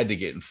they had to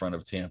get in front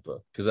of Tampa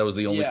because that was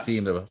the only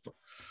team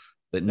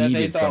that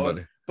needed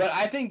somebody. But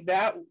I think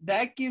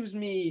that gives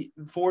me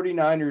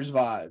 49ers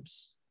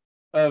vibes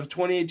of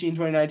 2018,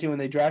 2019 when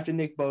they drafted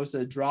Nick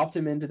Bosa, dropped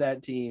him into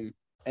that team,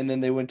 and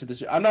then they went to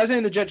the – I'm not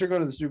saying the Jets are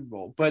going to the Super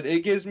Bowl, but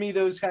it gives me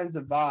those kinds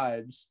of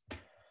vibes.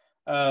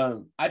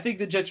 I think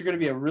the Jets are going to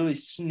be a really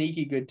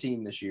sneaky good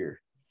team this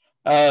year.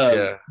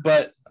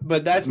 But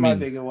that's my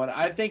big one.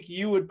 I think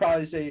you would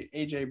probably say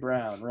A.J.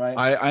 Brown, right?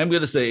 I'm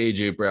going to say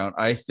A.J. Brown.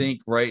 I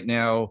think right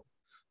now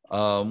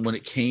when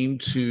it came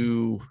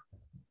to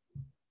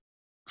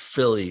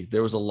Philly,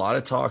 there was a lot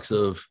of talks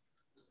of,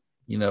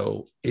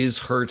 is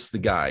Hurts the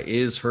guy?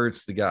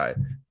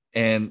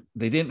 and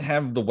they didn't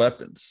have the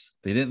weapons.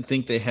 They didn't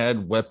think they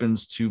had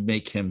weapons to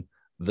make him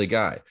the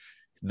guy.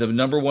 The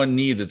number one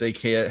need that they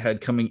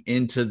had coming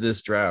into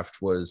this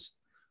draft was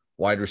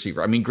wide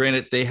receiver. I mean,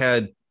 granted, they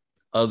had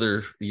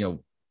other,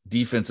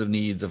 defensive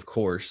needs, of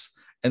course,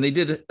 and they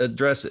did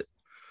address it,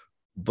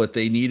 but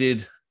they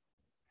needed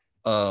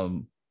a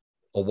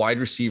wide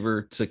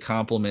receiver to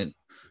complement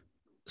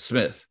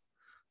Smith.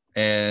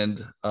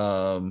 And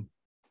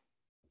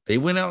they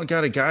went out and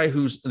got a guy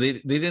who's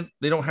they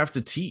don't have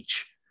to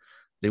teach.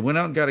 They went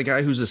out and got a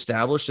guy who's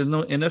established in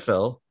the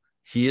NFL.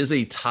 He is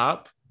a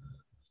top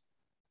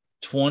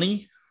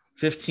 20,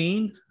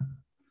 15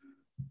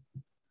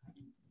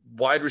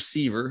 wide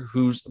receiver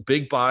who's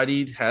big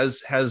bodied,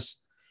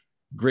 has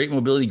great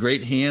mobility,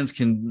 great hands,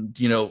 can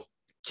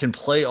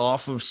play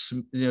off of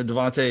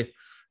Devontae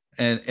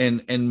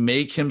and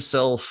make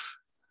himself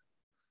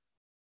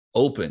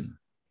open.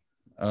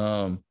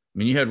 I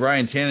mean, you had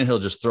Ryan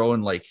Tannehill just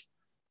throwing like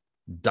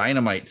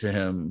dynamite to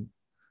him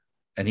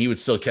and he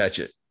would still catch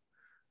it.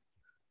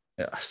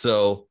 Yeah.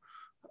 So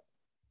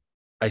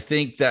I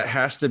think that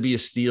has to be a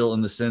steal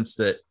in the sense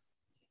that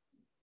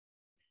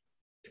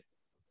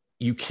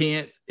you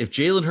can't, if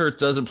Jalen Hurts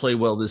doesn't play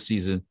well this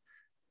season,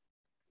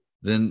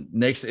 then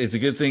it's a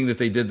good thing that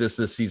they did this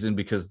season,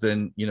 because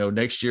then,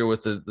 next year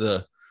with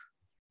the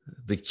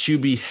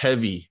QB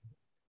heavy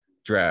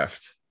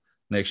draft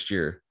next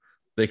year,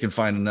 they can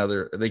find out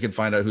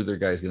who their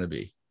guy's going to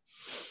be.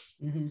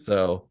 Mm-hmm.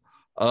 So,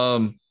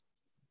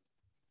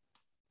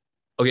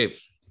 okay.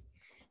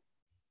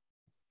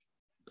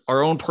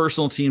 Our own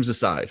personal teams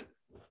aside.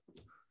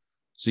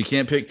 So you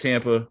can't pick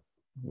Tampa,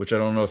 which I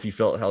don't know if you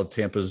felt how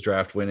Tampa's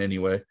draft went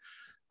anyway.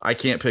 I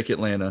can't pick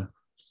Atlanta.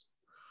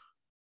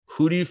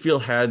 Who do you feel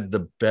had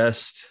the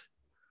best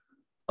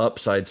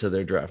upside to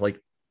their draft? Like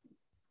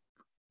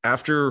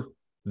after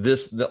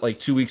this,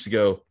 like 2 weeks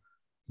ago,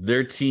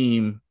 their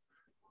team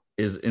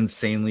is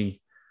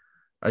insanely,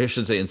 I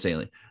shouldn't say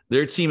insanely.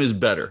 Their team is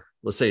better.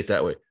 Let's say it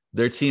that way.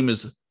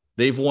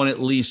 They've won at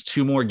least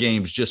 2 more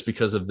games just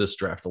because of this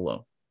draft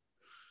alone.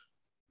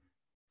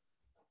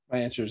 My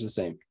answer is the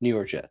same. New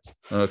York Jets.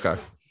 Okay.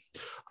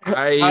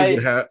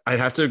 I'd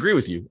have to agree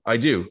with you. I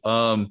do.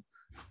 I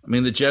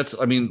mean, the Jets,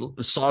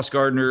 Sauce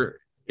Gardner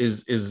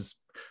is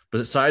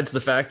besides the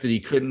fact that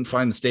he couldn't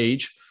find the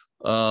stage,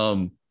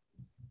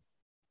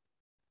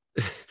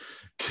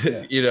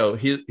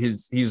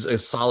 he's a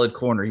solid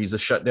corner. He's a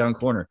shutdown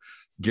corner.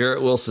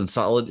 Garrett Wilson,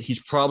 solid.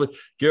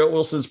 Garrett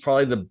Wilson's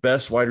probably the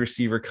best wide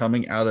receiver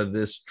coming out of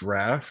this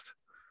draft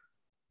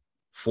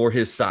for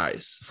his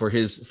size, for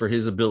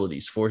his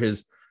abilities, for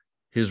his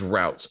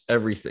routes,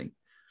 everything.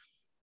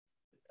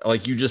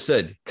 Like you just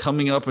said,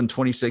 coming up in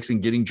 26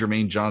 and getting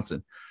Jermaine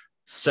Johnson,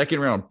 second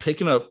round,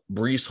 picking up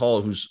Breece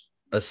Hall, who's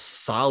a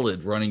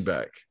solid running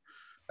back.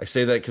 I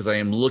say that because I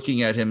am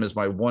looking at him as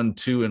my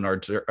 1-2 in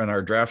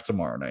our draft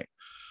tomorrow night.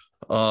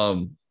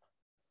 So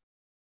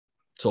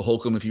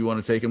Holcomb, if you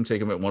want to take him at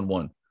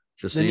 1-1.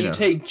 Just then so you know.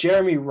 Take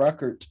Jeremy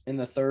Ruckert in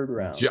the 3rd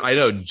round. I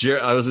know.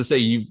 I was gonna say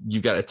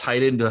you've got a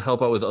tight end to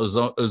help out with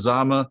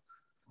Uzama.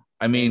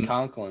 And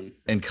Conklin.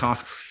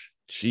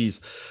 Jeez.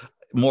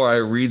 More I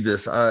read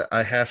this,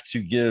 I have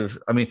to give.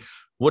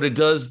 What it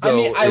does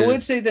though. I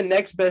would say the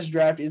next best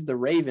draft is the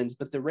Ravens,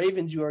 but the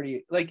Ravens you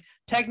already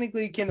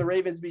technically, can the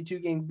Ravens be 2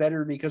 games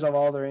better because of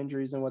all their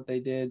injuries and what they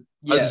did?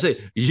 Yes. I was gonna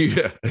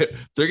say,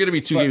 they're going to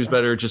be 2 games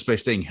better just by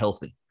staying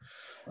healthy.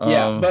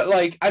 Yeah, but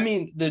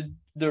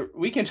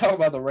we can talk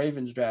about the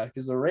Ravens draft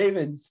because the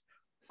Ravens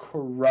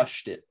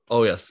crushed it.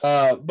 Oh yes.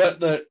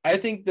 But I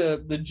think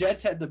the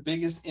Jets had the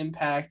biggest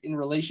impact in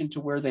relation to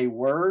where they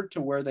were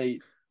to where they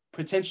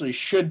potentially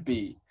should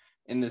be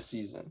in this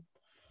season.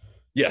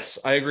 Yes,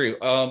 I agree.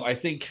 I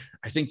think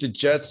the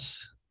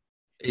Jets,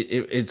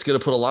 it's going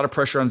to put a lot of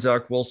pressure on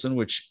Zach Wilson,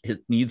 which it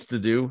needs to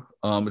do.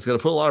 It's going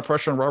to put a lot of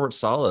pressure on Robert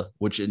Saleh,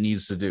 which it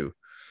needs to do.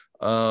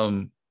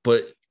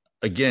 But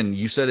again,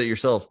 you said it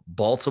yourself.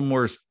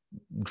 Baltimore's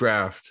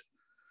draft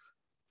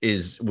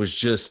was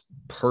just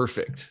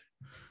perfect.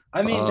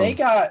 They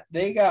got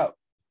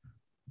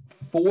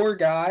 4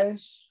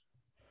 guys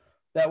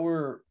that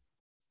were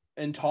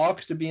in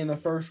talks to be in the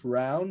 1st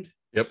round.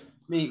 Yep.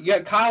 You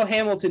got Kyle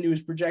Hamilton, who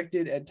was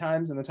projected at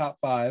times in the top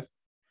 5.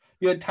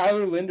 You had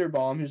Tyler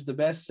Linderbaum, who's the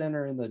best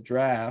center in the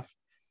draft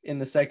in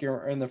the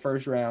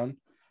 1st round.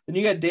 Then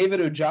you got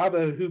David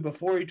Ojabo, who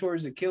before he tore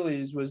his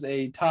Achilles was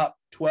a top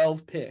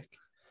 12 pick.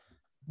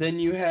 Then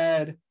you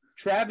had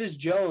Travis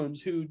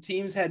Jones, who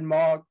teams had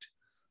mocked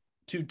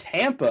to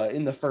Tampa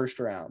in the 1st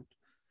round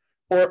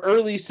or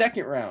early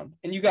 2nd round,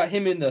 and you got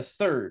him in the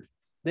 3rd.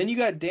 Then you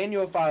got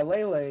Daniel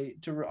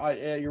Falele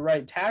to your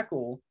right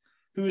tackle,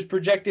 who was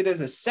projected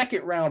as a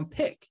 2nd round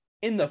pick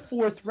in the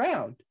 4th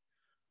round.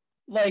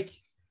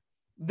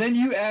 Then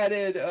you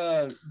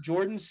added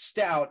Jordan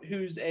Stout,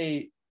 who's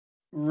a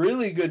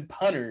really good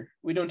punter.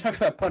 We don't talk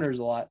about punters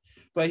a lot,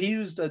 but he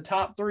was the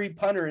top 3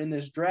 punter in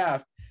this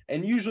draft,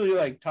 and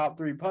usually top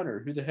 3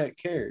 punter. Who the heck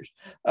cares?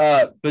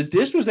 But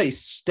this was a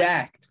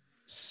stacked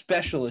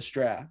specialist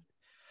draft.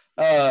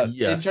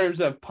 Yes. In terms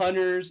of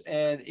punters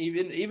and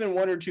even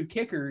 1 or 2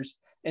 kickers.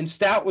 and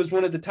Stout was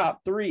one of the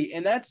top 3.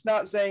 And that's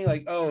not saying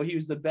like, oh, he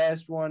was the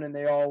best one and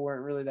they all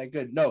weren't really that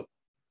good. No,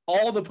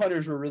 all the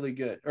punters were really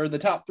good, or the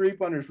top 3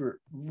 punters were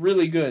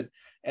really good.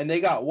 And they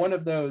got one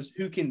of those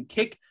who can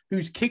kick,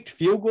 who's kicked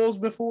field goals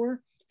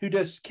before, who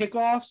does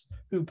kickoffs,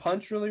 who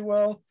punts really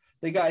well.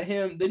 They got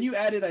him. Then you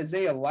added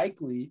Isaiah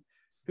Likely,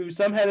 who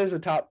some had as a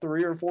top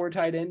 3 or 4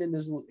 tight end in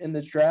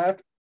this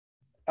draft.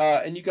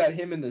 And you got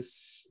him in the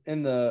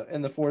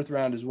 4th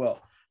round as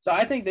well. So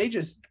I think they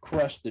just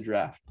crushed the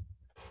draft.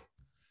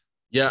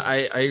 Yeah,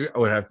 I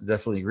would have to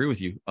definitely agree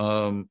with you.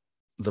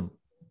 The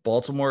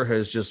Baltimore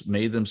has just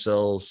made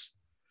themselves,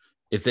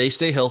 if they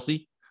stay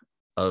healthy,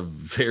 a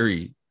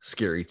very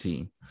scary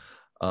team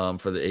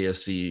for the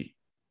AFC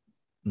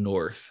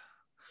North.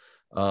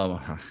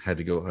 I had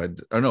to go.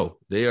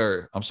 They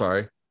are. I'm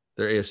sorry,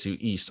 they're AFC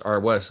East or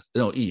West.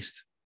 No,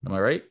 East. Am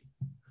I right?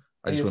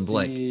 I just went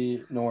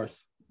blank. North.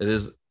 It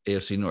is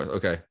AFC North.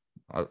 Okay,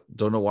 I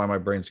don't know why my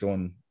brain's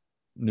going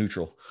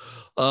neutral.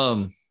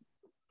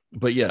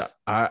 But yeah,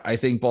 I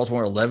think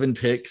Baltimore 11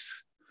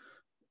 picks.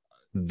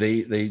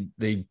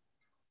 They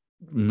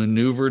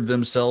maneuvered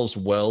themselves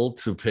well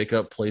to pick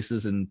up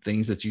places and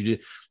things that you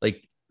did.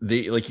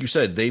 Like you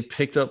said, they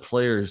picked up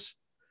players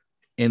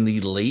in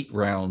the late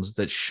rounds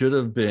that should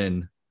have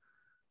been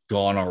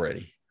gone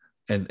already.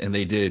 And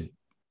they did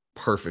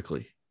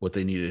perfectly what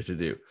they needed to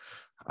do.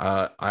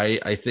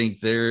 I think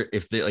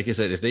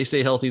if they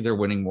stay healthy, they're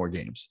winning more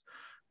games.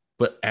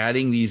 But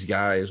adding these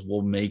guys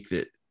will make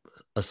it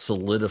a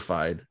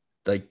solidified,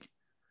 like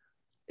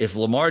if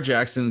Lamar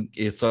Jackson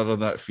gets out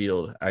on that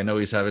field, I know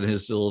he's having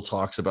his little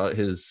talks about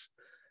his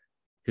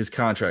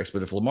contracts,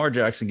 but if Lamar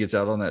Jackson gets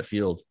out on that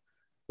field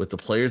with the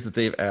players that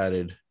they've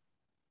added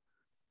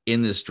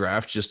in this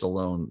draft just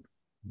alone,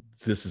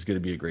 this is going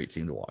to be a great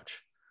team to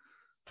watch.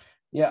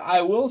 Yeah,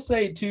 I will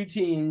say 2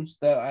 teams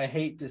that I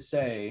hate to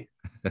say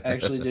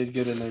actually did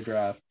good in their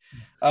draft.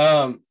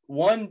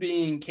 One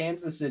being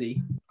Kansas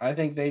City. I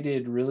think they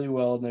did really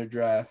well in their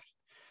draft.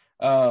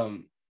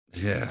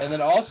 Yeah. And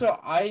then also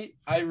I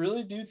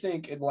really do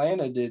think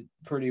Atlanta did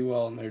pretty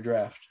well in their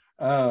draft.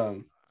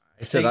 I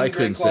said I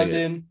couldn't say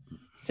it.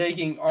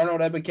 Taking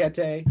Arnold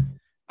Ebiketie.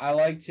 I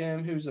liked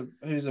him, who's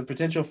a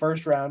potential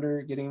first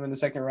rounder, getting him in the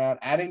 2nd round,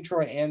 adding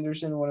Troy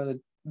Anderson, one of the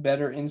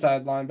better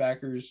inside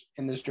linebackers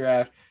in this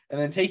draft, and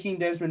then taking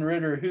Desmond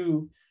Ridder,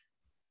 who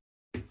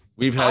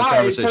we've had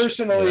I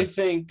personally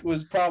think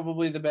was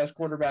probably the best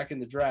quarterback in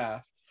the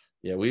draft.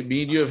 Yeah, me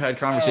and you have had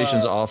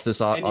conversations off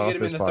this and you off get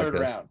him this in the podcast. 3rd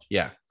round.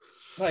 Yeah.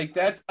 Like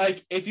that's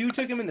like if you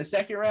took him in the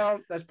 2nd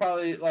round, that's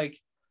probably like,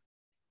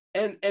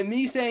 and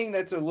me saying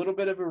that's a little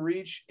bit of a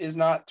reach is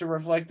not to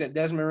reflect that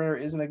Desmond Ridder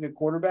isn't a good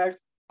quarterback.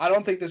 I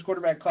don't think this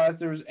quarterback class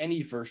there was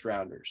any first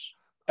rounders.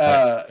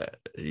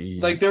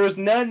 Like there was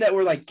none that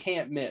were like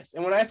can't miss.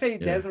 And when I say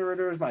Desmond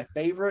Ridder is my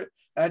favorite,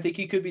 and I think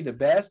he could be the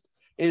best,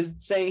 is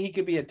saying he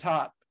could be a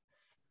top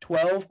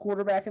 12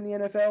 quarterback in the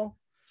NFL.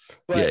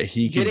 But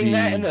he getting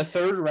that in the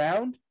 3rd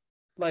round,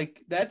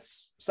 like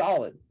that's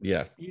solid.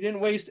 Yeah. You didn't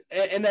waste,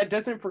 and that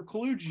doesn't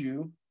preclude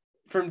you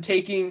from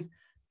taking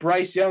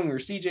Bryce Young or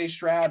CJ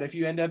Stroud if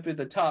you end up at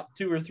the top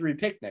 2 or 3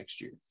 pick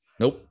next year.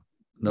 Nope,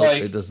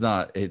 it does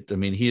not.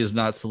 He is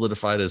not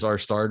solidified as our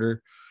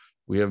starter.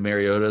 We have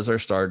Mariota as our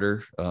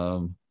starter.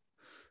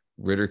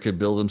 Ridder could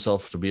build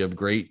himself to be a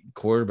great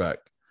quarterback,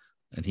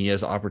 and he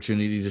has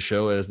opportunity to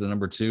show it as the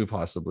number 2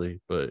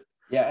 possibly. But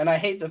yeah, and I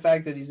hate the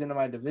fact that he's into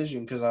my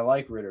division because I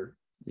like Ridder.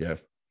 Yeah.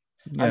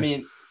 I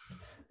mean,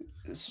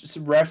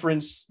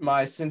 reference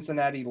my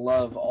Cincinnati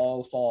love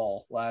all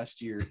fall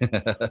last year.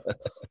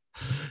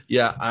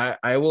 Yeah,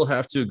 I will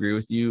have to agree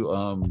with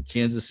you.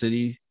 Kansas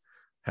City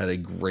had a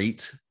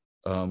great,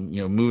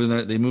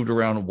 they moved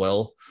around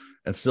well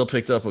and still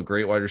picked up a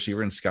great wide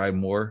receiver in Sky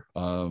Moore.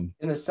 In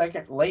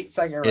the late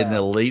second round. In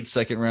the late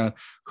 2nd round,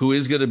 who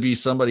is going to be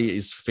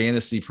somebody's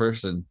fantasy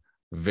person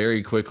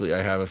very quickly,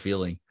 I have a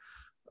feeling.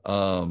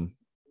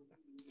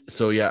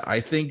 So yeah, I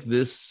think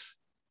this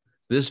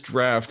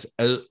draft,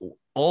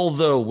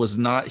 although was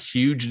not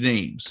huge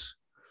names,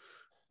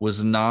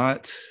 was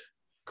not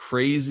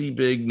crazy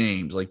big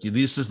names, like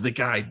this is the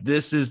guy,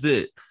 this is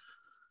it.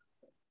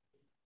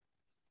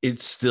 It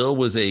still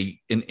was an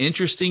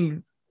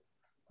interesting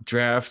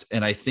draft,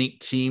 and I think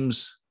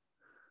teams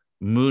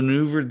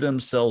maneuvered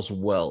themselves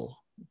well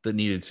that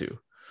needed to.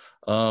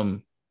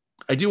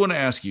 I do want to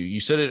ask you,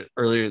 you said it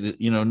earlier that,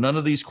 none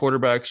of these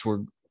quarterbacks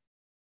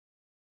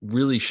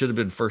really should have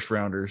been first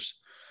rounders,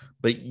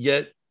 but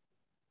yet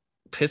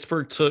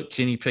Pittsburgh took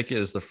Kenny Pickett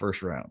as the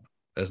 1st round,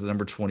 as the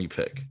number 20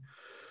 pick.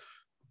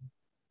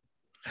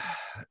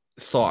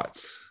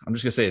 Thoughts? I'm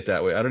just gonna say it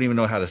that way. I don't even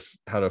know how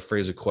to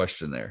phrase a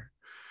question there.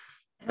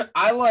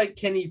 I like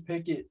Kenny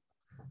Pickett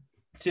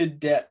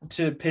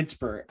to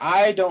Pittsburgh.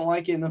 I don't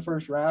like it in the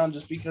 1st round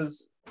just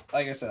because,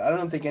 like I said, I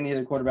don't think any of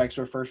the quarterbacks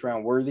are 1st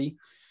round worthy.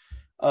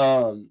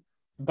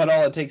 But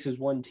all it takes is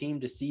one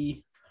team to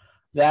see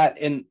that,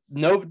 and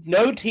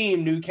no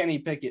team knew Kenny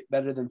Pickett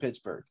better than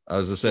Pittsburgh. I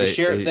was to say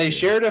they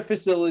shared a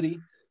facility.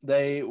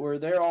 They were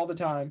there all the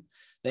time.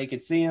 They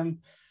could see him,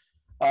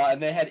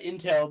 and they had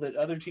intel that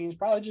other teams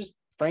probably just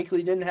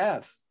frankly didn't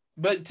have.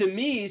 But to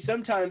me,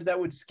 sometimes that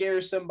would scare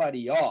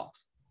somebody off,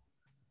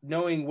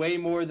 knowing way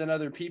more than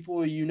other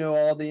people. You know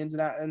all the ins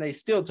and outs, and they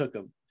still took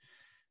him,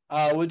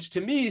 which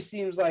to me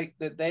seems like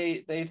that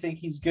they think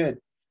he's good.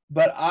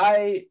 But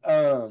I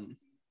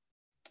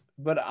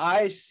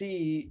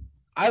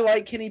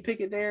like Kenny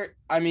Pickett there.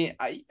 I mean,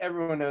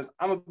 everyone knows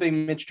I'm a big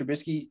Mitch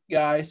Trubisky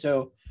guy,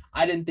 so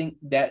I didn't think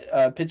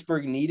that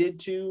Pittsburgh needed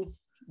to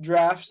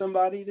draft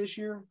somebody this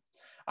year.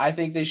 I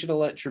think they should have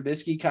let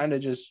Trubisky kind of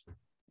just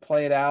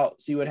play it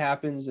out, see what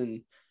happens,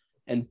 and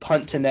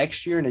punt to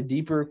next year in a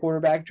deeper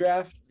quarterback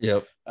draft.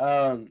 Yep.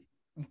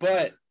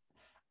 But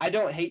I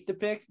don't hate the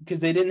pick because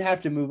they didn't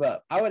have to move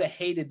up. I would have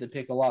hated the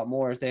pick a lot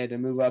more if they had to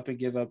move up and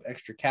give up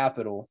extra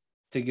capital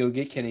to go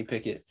get Kenny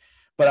Pickett.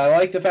 But I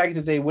like the fact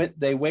that they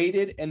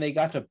waited and they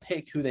got to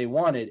pick who they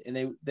wanted,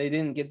 and they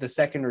didn't get the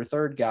second or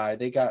third guy.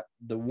 They got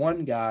the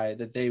one guy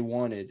that they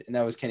wanted, and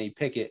that was Kenny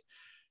Pickett.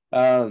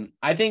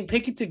 I think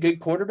Pickett's a good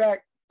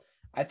quarterback.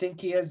 I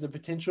think he has the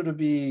potential to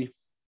be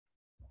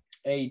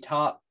a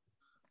top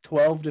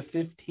 12 to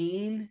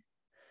 15-ish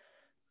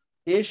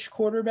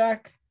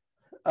quarterback.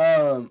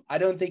 I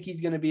don't think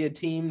he's going to be a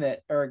team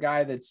or a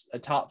guy that's a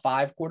top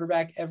 5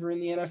 quarterback ever in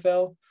the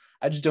NFL.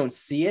 I just don't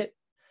see it.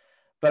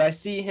 But I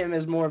see him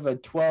as more of a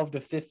 12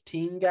 to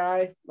 15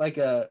 guy, like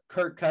a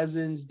Kirk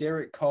Cousins,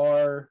 Derek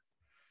Carr,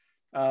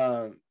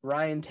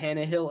 Ryan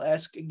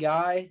Tannehill-esque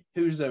guy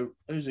who's a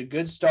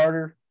good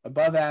starter,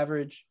 above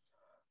average,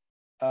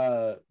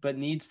 but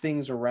needs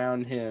things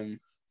around him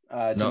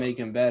to make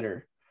him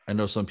better. I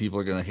know some people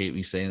are going to hate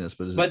me saying this,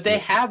 but they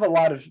have a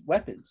lot of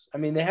weapons. I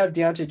mean, they have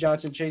Deontay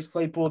Johnson, Chase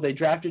Claypool. They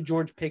drafted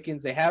George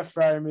Pickens. They have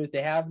Freiermuth.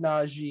 They have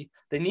Najee.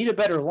 They need a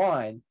better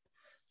line,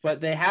 but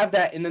they have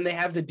that, and then they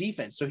have the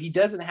defense. So he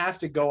doesn't have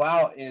to go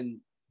out and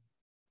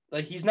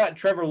he's not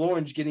Trevor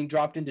Lawrence getting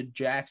dropped into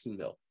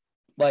Jacksonville.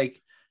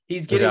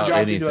 He's getting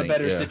dropped into a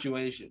better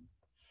situation.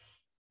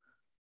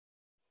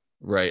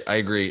 Right. I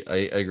agree. I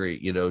agree.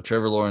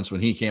 Trevor Lawrence,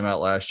 when he came out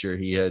last year,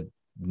 he had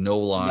no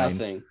line.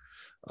 Nothing.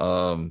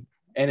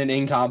 And an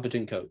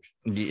incompetent coach.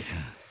 Yeah,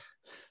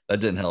 that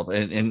didn't help.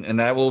 And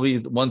that will be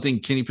one thing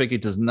Kenny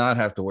Pickett does not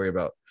have to worry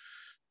about.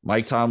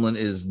 Mike Tomlin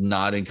is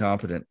not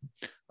incompetent.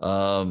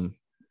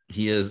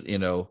 He is,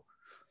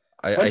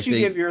 Once you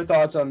give your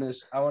thoughts on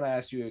this, I want to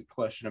ask you a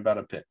question about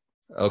a pick.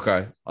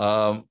 Okay.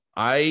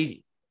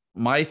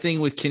 My thing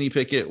with Kenny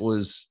Pickett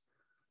was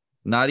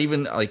not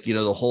even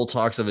the whole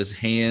talks of his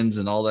hands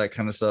and all that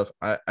kind of stuff.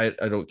 I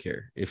don't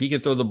care. If he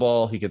can throw the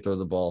ball, he can throw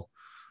the ball.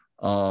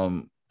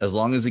 As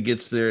long as it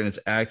gets there and it's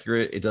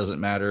accurate, it doesn't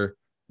matter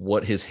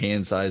what his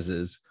hand size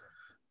is.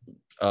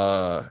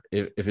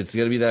 If it's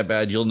going to be that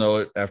bad, you'll know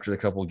it after a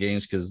couple of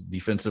games because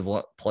defensive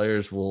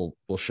players will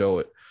show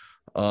it.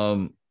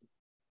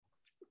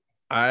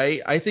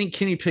 I think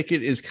Kenny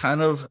Pickett is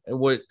kind of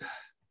what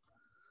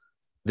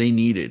they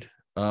needed.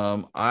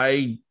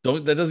 That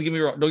doesn't get me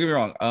wrong. Don't get me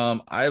wrong.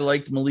 I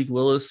liked Malik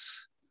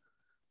Willis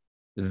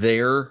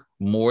there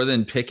more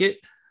than Pickett,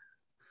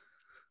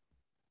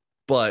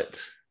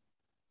 but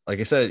like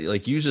I said,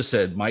 like you just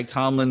said, Mike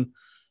Tomlin,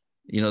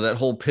 that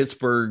whole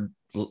Pittsburgh,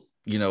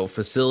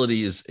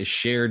 facility is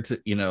shared to,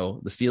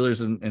 the Steelers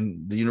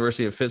and the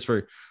University of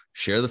Pittsburgh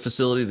share the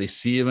facility. They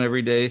see him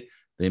every day.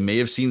 They may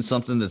have seen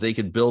something that they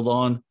could build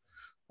on.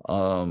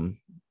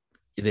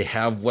 They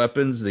have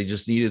weapons. They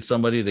just needed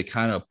somebody to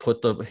kind of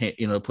put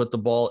the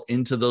ball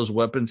into those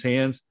weapons'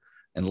 hands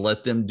and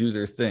let them do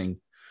their thing.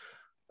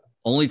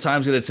 Only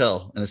time's going to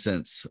tell, in a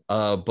sense.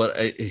 But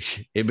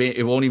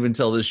it won't even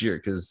tell this year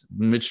because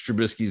Mitch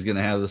Trubisky is going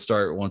to have the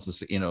start once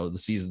the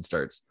season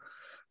starts.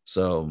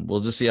 So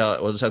we'll just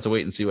have to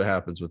wait and see what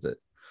happens with it.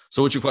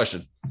 So what's your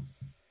question?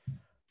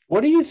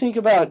 What do you think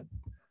about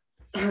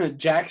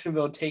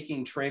Jacksonville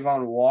taking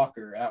Trayvon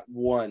Walker at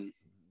 1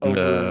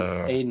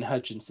 over Aiden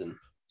Hutchinson?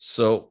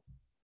 So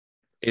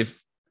if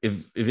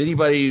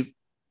anybody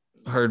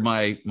heard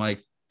my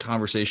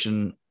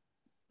conversation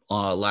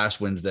last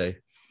Wednesday,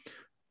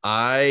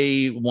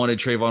 I wanted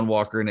Trayvon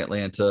Walker in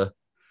Atlanta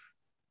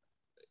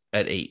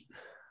at 8.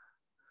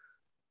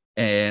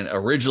 And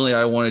originally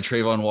I wanted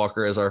Trayvon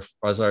Walker as our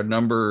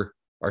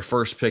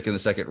first pick in the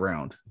second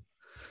round.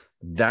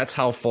 That's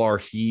how far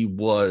he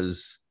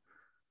was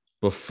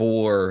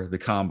before the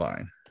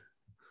combine.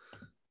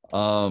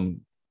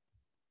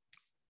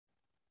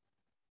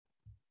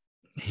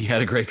 He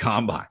had a great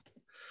combine.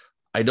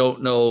 I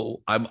don't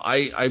know.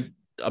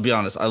 I'll be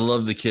honest. I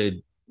love the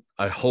kid.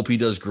 I hope he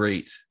does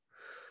great.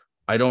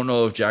 I don't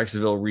know if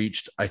Jacksonville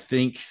reached, I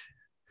think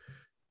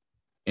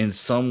in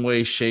some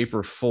way, shape,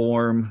 or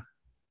form,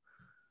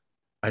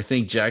 I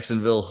think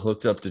Jacksonville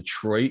hooked up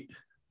Detroit.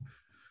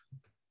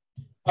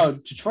 Oh,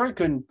 Detroit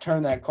couldn't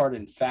turn that card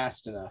in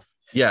fast enough.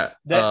 Yeah.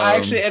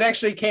 It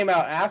actually came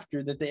out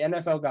after that the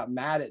NFL got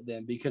mad at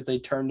them because they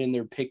turned in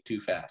their pick too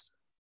fast.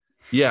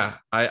 Yeah,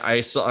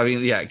 I saw. I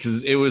mean, yeah,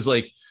 because it was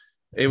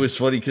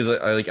funny because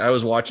I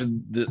was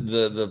watching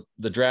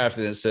the draft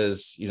and it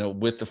says,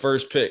 with the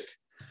first pick,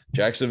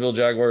 Jacksonville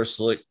Jaguars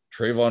select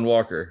Trayvon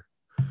Walker,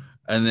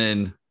 and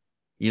then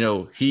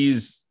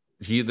he's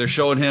they're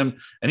showing him,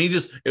 and it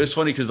was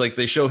funny because like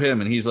they show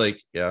him and he's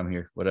like, yeah, I'm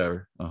here,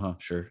 whatever.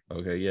 Sure,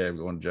 okay, yeah, I'm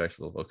going to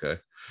Jacksonville, okay.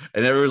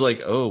 And everyone's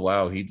like, oh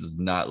wow, he does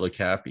not look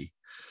happy.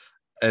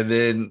 And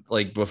then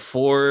like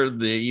before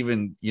they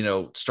even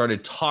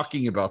started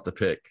talking about the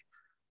pick,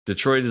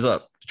 Detroit is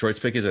up. Detroit's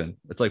pick is in.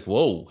 It's like,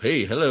 whoa,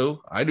 hey,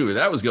 hello, I knew where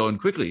that was going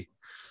quickly.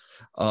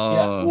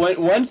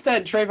 Once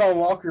that Trayvon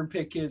Walker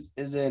pick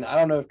is in, I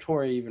don't know if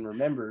Tori even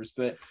remembers,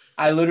 but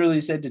I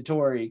literally said to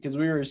Tori, because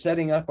we were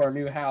setting up our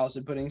new house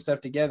and putting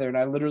stuff together, and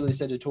I literally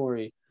said to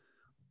Tori,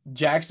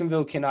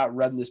 Jacksonville cannot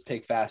run this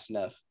pick fast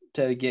enough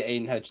to get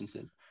Aiden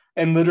Hutchinson.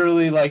 And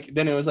literally, like,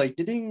 then it was like,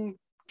 ding,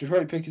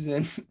 Detroit pick is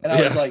in. And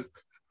I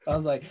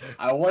was like,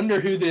 I wonder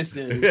who this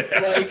is.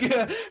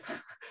 Like,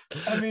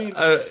 I mean,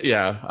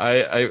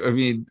 I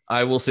mean,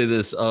 I will say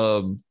this.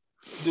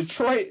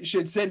 Detroit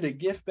should send a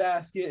gift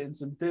basket and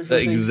some different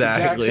things to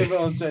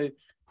Jacksonville and say,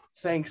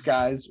 thanks,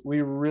 guys.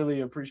 We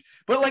really appreciate.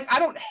 But like, I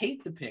don't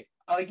hate the pick.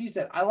 Like you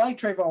said, I like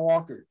Trayvon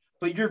Walker,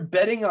 but you're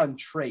betting on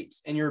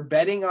traits and you're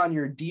betting on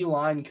your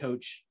D-line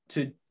coach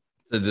to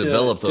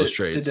develop those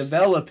traits, to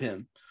develop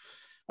him,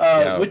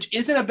 which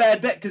isn't a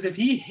bad bet because if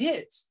he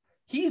hits,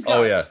 he's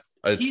got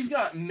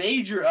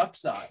major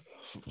upside.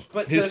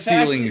 But his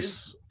ceiling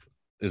is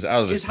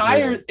out of this. His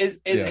higher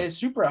is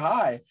super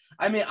high.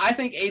 I mean, I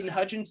think Aiden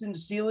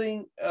Hutchinson's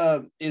ceiling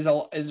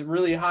is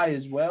really high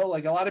as well.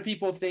 Like a lot of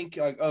people think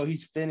like, oh,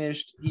 he's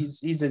finished.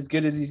 He's as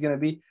good as he's going to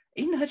be.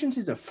 Aiden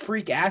Hutchinson's a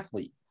freak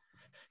athlete.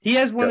 He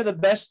has one of the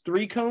best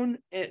 3-cone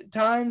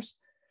times.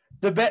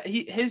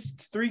 His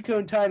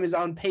 3-cone time is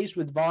on pace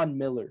with Von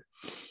Miller.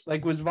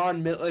 Like was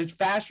Von Miller? It's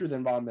faster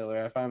than Von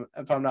Miller if I'm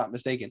not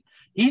mistaken.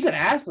 He's an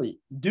athlete.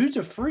 Dude's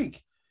a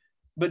freak.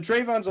 But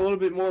Trayvon's a little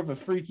bit more of a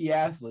freaky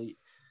athlete.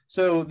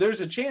 So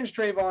there's a chance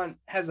Trayvon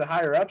has a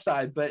higher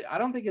upside, but I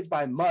don't think it's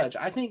by much.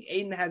 I think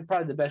Aiden had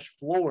probably the best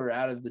floor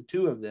out of the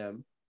two of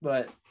them,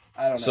 but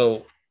I don't know.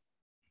 So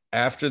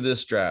after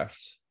this draft,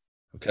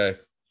 okay,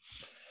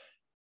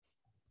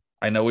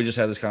 I know we just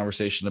had this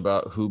conversation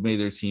about who made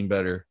their team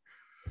better.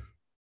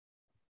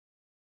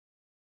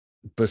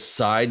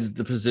 Besides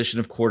the position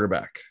of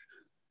quarterback,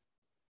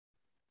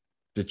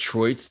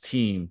 Detroit's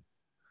team,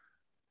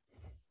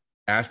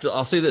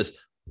 I'll say this,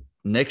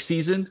 next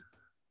season,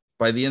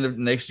 by the end of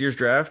next year's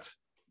draft,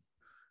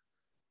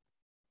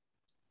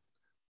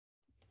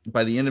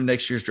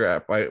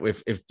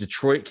 if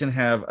Detroit can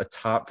have a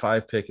top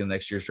 5 pick in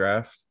next year's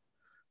draft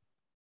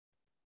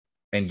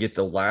and get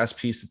the last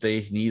piece that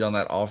they need on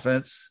that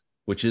offense,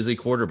 which is a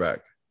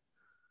quarterback,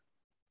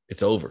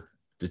 it's over.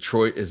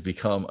 Detroit has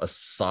become a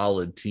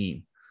solid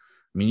team.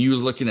 I mean, you're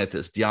looking at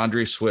this: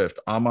 DeAndre Swift,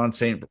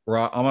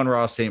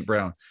 Amon-Ra St.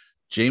 Brown,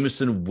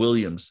 Jameson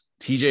Williams,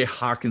 TJ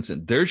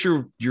Hawkinson. There's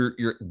your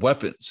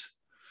weapons.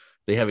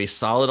 They have a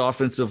solid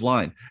offensive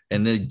line,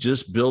 and they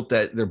just built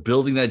that. They're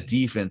building that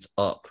defense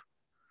up.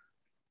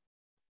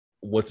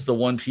 What's the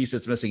one piece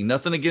that's missing?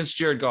 Nothing against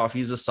Jared Goff.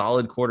 He's a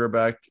solid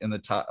quarterback in the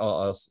top.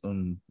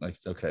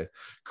 Okay.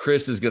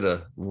 Chris is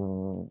gonna,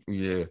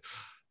 yeah.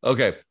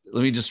 Okay.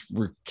 Let me just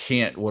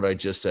recant what I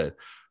just said.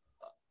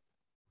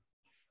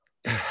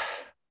 I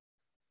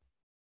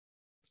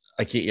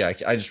can't. Yeah,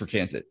 I just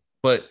recant it.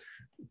 But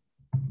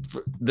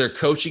their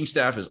coaching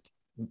staff is.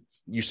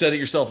 You said it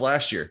yourself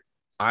last year.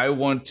 I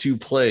want to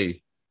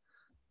play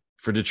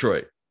for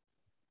Detroit.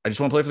 I just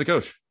want to play for the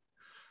coach.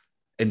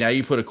 And now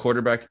you put a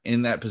quarterback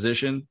in that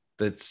position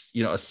that's,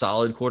 a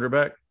solid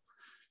quarterback.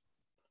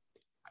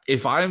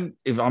 If I'm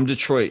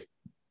Detroit,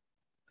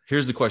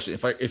 here's the question.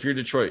 If you're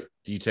Detroit,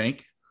 do you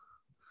tank?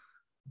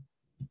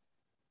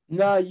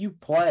 No, you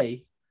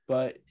play,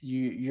 but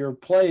your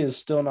play is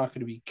still not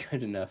going to be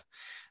good enough.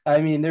 I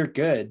mean, they're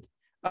good.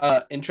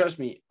 And trust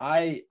me,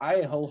 I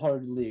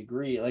wholeheartedly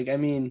agree. Like, I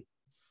mean,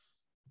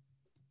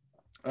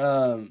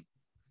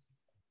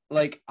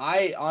 like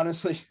I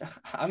honestly,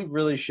 I'm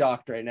really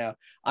shocked right now.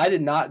 I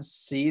did not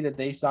see that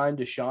they signed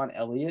Deshaun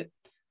Elliott.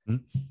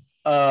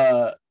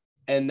 Mm-hmm.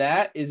 And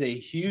that is a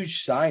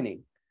huge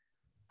signing.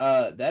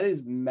 That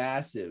is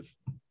massive.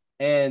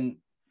 And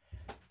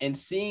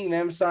seeing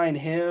them sign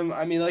him,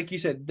 I mean, like you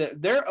said,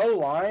 their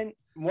O-line,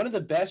 one of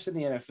the best in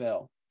the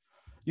NFL.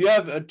 You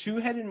have a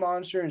 2-headed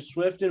monster in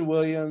Swift and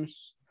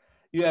Williams.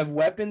 You have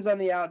weapons on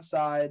the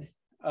outside.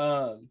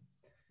 I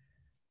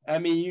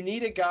mean, you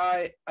need a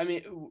guy. I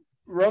mean,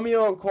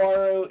 Romeo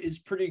Okwara is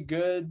pretty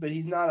good, but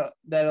he's not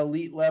that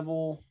elite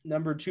level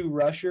number 2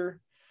 rusher.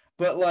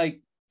 But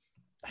like,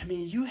 I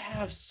mean, you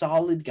have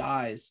solid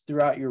guys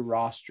throughout your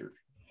roster.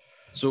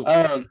 So,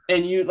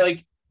 and you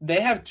like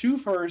they have 2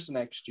 firsts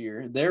next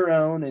year, their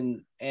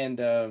own and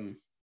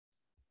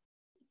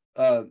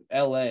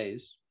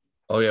LA's.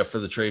 Oh yeah, for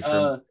the trade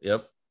for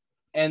yep.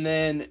 And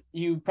then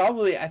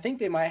I think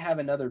they might have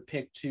another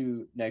pick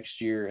too next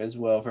year as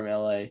well from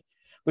LA.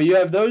 But you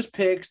have those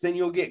picks, then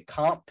you'll get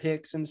comp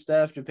picks and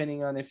stuff,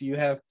 depending on if you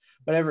have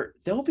whatever.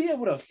 They'll be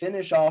able to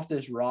finish off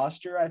this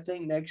roster, I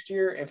think, next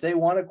year. If they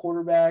want a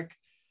quarterback,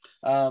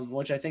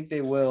 which I think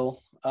they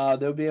will,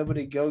 they'll be able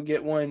to go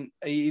get one,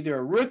 either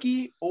a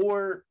rookie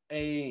or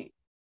a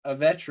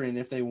veteran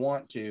if they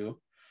want to.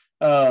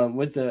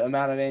 with the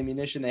amount of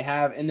ammunition they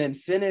have, and then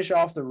finish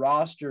off the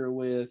roster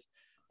with.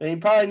 They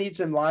probably need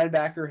some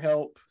linebacker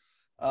help,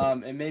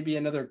 and maybe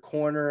another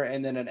corner,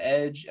 and then an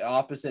edge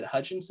opposite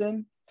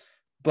Hutchinson.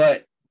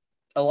 But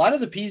a lot of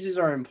the pieces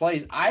are in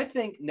place. I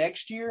think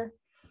next year,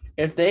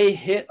 if they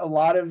hit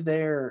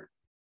the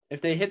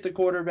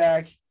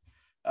quarterback,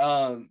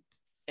 and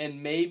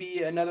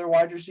maybe another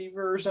wide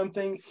receiver or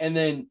something, and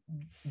then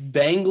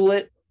bangle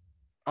it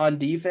on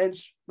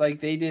defense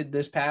like they did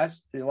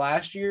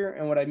last year.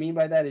 And what I mean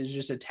by that is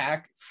just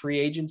attack free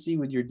agency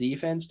with your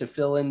defense to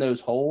fill in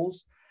those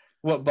holes.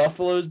 What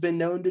Buffalo's been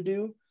known to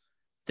do.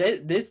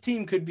 This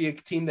team could be a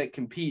team that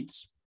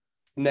competes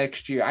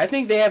next year. I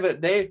think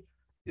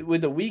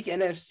with a weak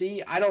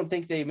NFC, I don't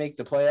think they make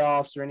the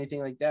playoffs or anything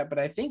like that, but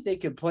I think they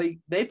could play.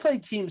 They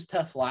played teams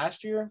tough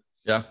last year.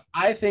 Yeah.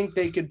 I think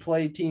they could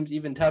play teams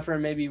even tougher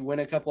and maybe win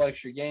a couple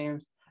extra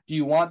games. Do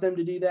you want them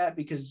to do that?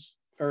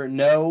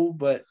 No,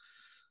 but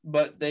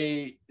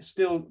they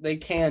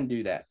can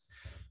do that,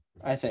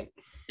 I think.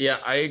 Yeah,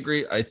 I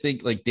agree. I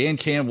think like Dan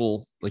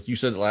Campbell, like you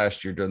said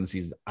last year during the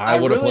season, I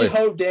really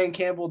hope Dan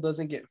Campbell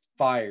doesn't get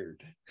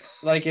fired.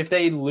 Like if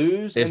they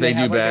lose, if they do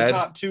have bad, a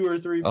top 2 or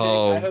 3 pick,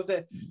 I hope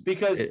that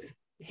because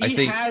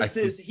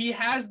he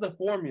has the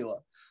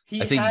formula. He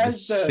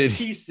has the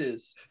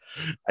pieces.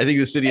 I think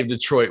the city of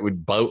Detroit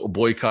would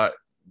boycott.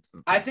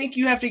 I think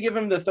you have to give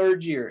him the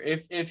third year.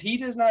 If he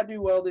does not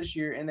do well this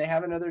year and they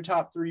have another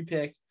top 3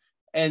 pick,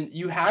 and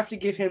you have to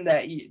give him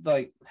that,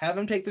 like have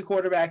him take the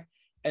quarterback,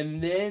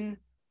 and then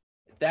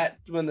that's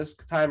when this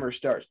timer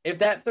starts. If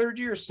that third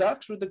year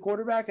sucks with the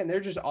quarterback and they're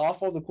just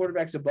awful, the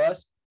quarterback's a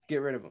bust, get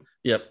rid of him.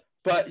 Yep.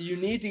 But you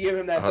need to give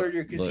him that third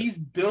year because he's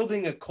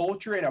building a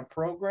culture and a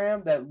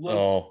program that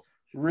looks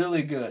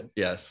really good.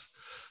 Yes.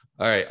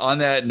 All right. On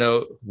that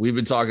note, we've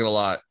been talking a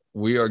lot.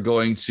 We are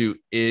going to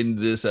end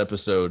this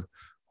episode.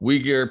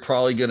 We are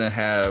probably going to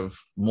have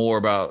more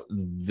about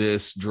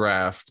this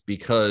draft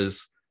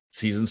because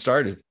season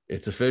started.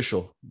 It's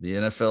official. The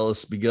NFL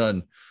has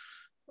begun.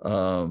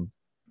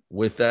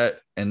 With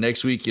that, and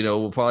next week,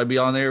 we'll probably be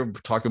on there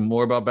talking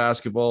more about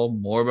basketball,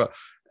 more about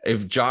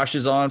if Josh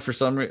is on for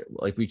some reason,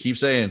 like we keep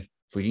saying,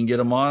 if we can get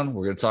him on,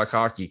 we're going to talk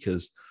hockey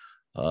because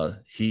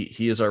he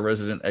is our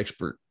resident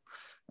expert,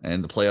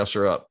 and the playoffs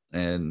are up,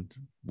 and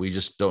we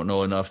just don't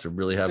know enough to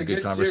really have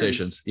good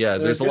conversations. Series. Yeah,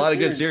 there's a lot of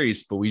good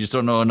series, but we just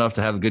don't know enough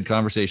to have good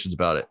conversations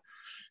about it.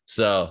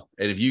 So,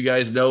 and if you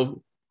guys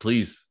know,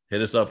 please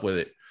hit us up with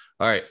it.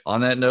 All right.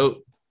 On that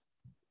note,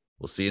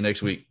 we'll see you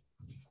next week.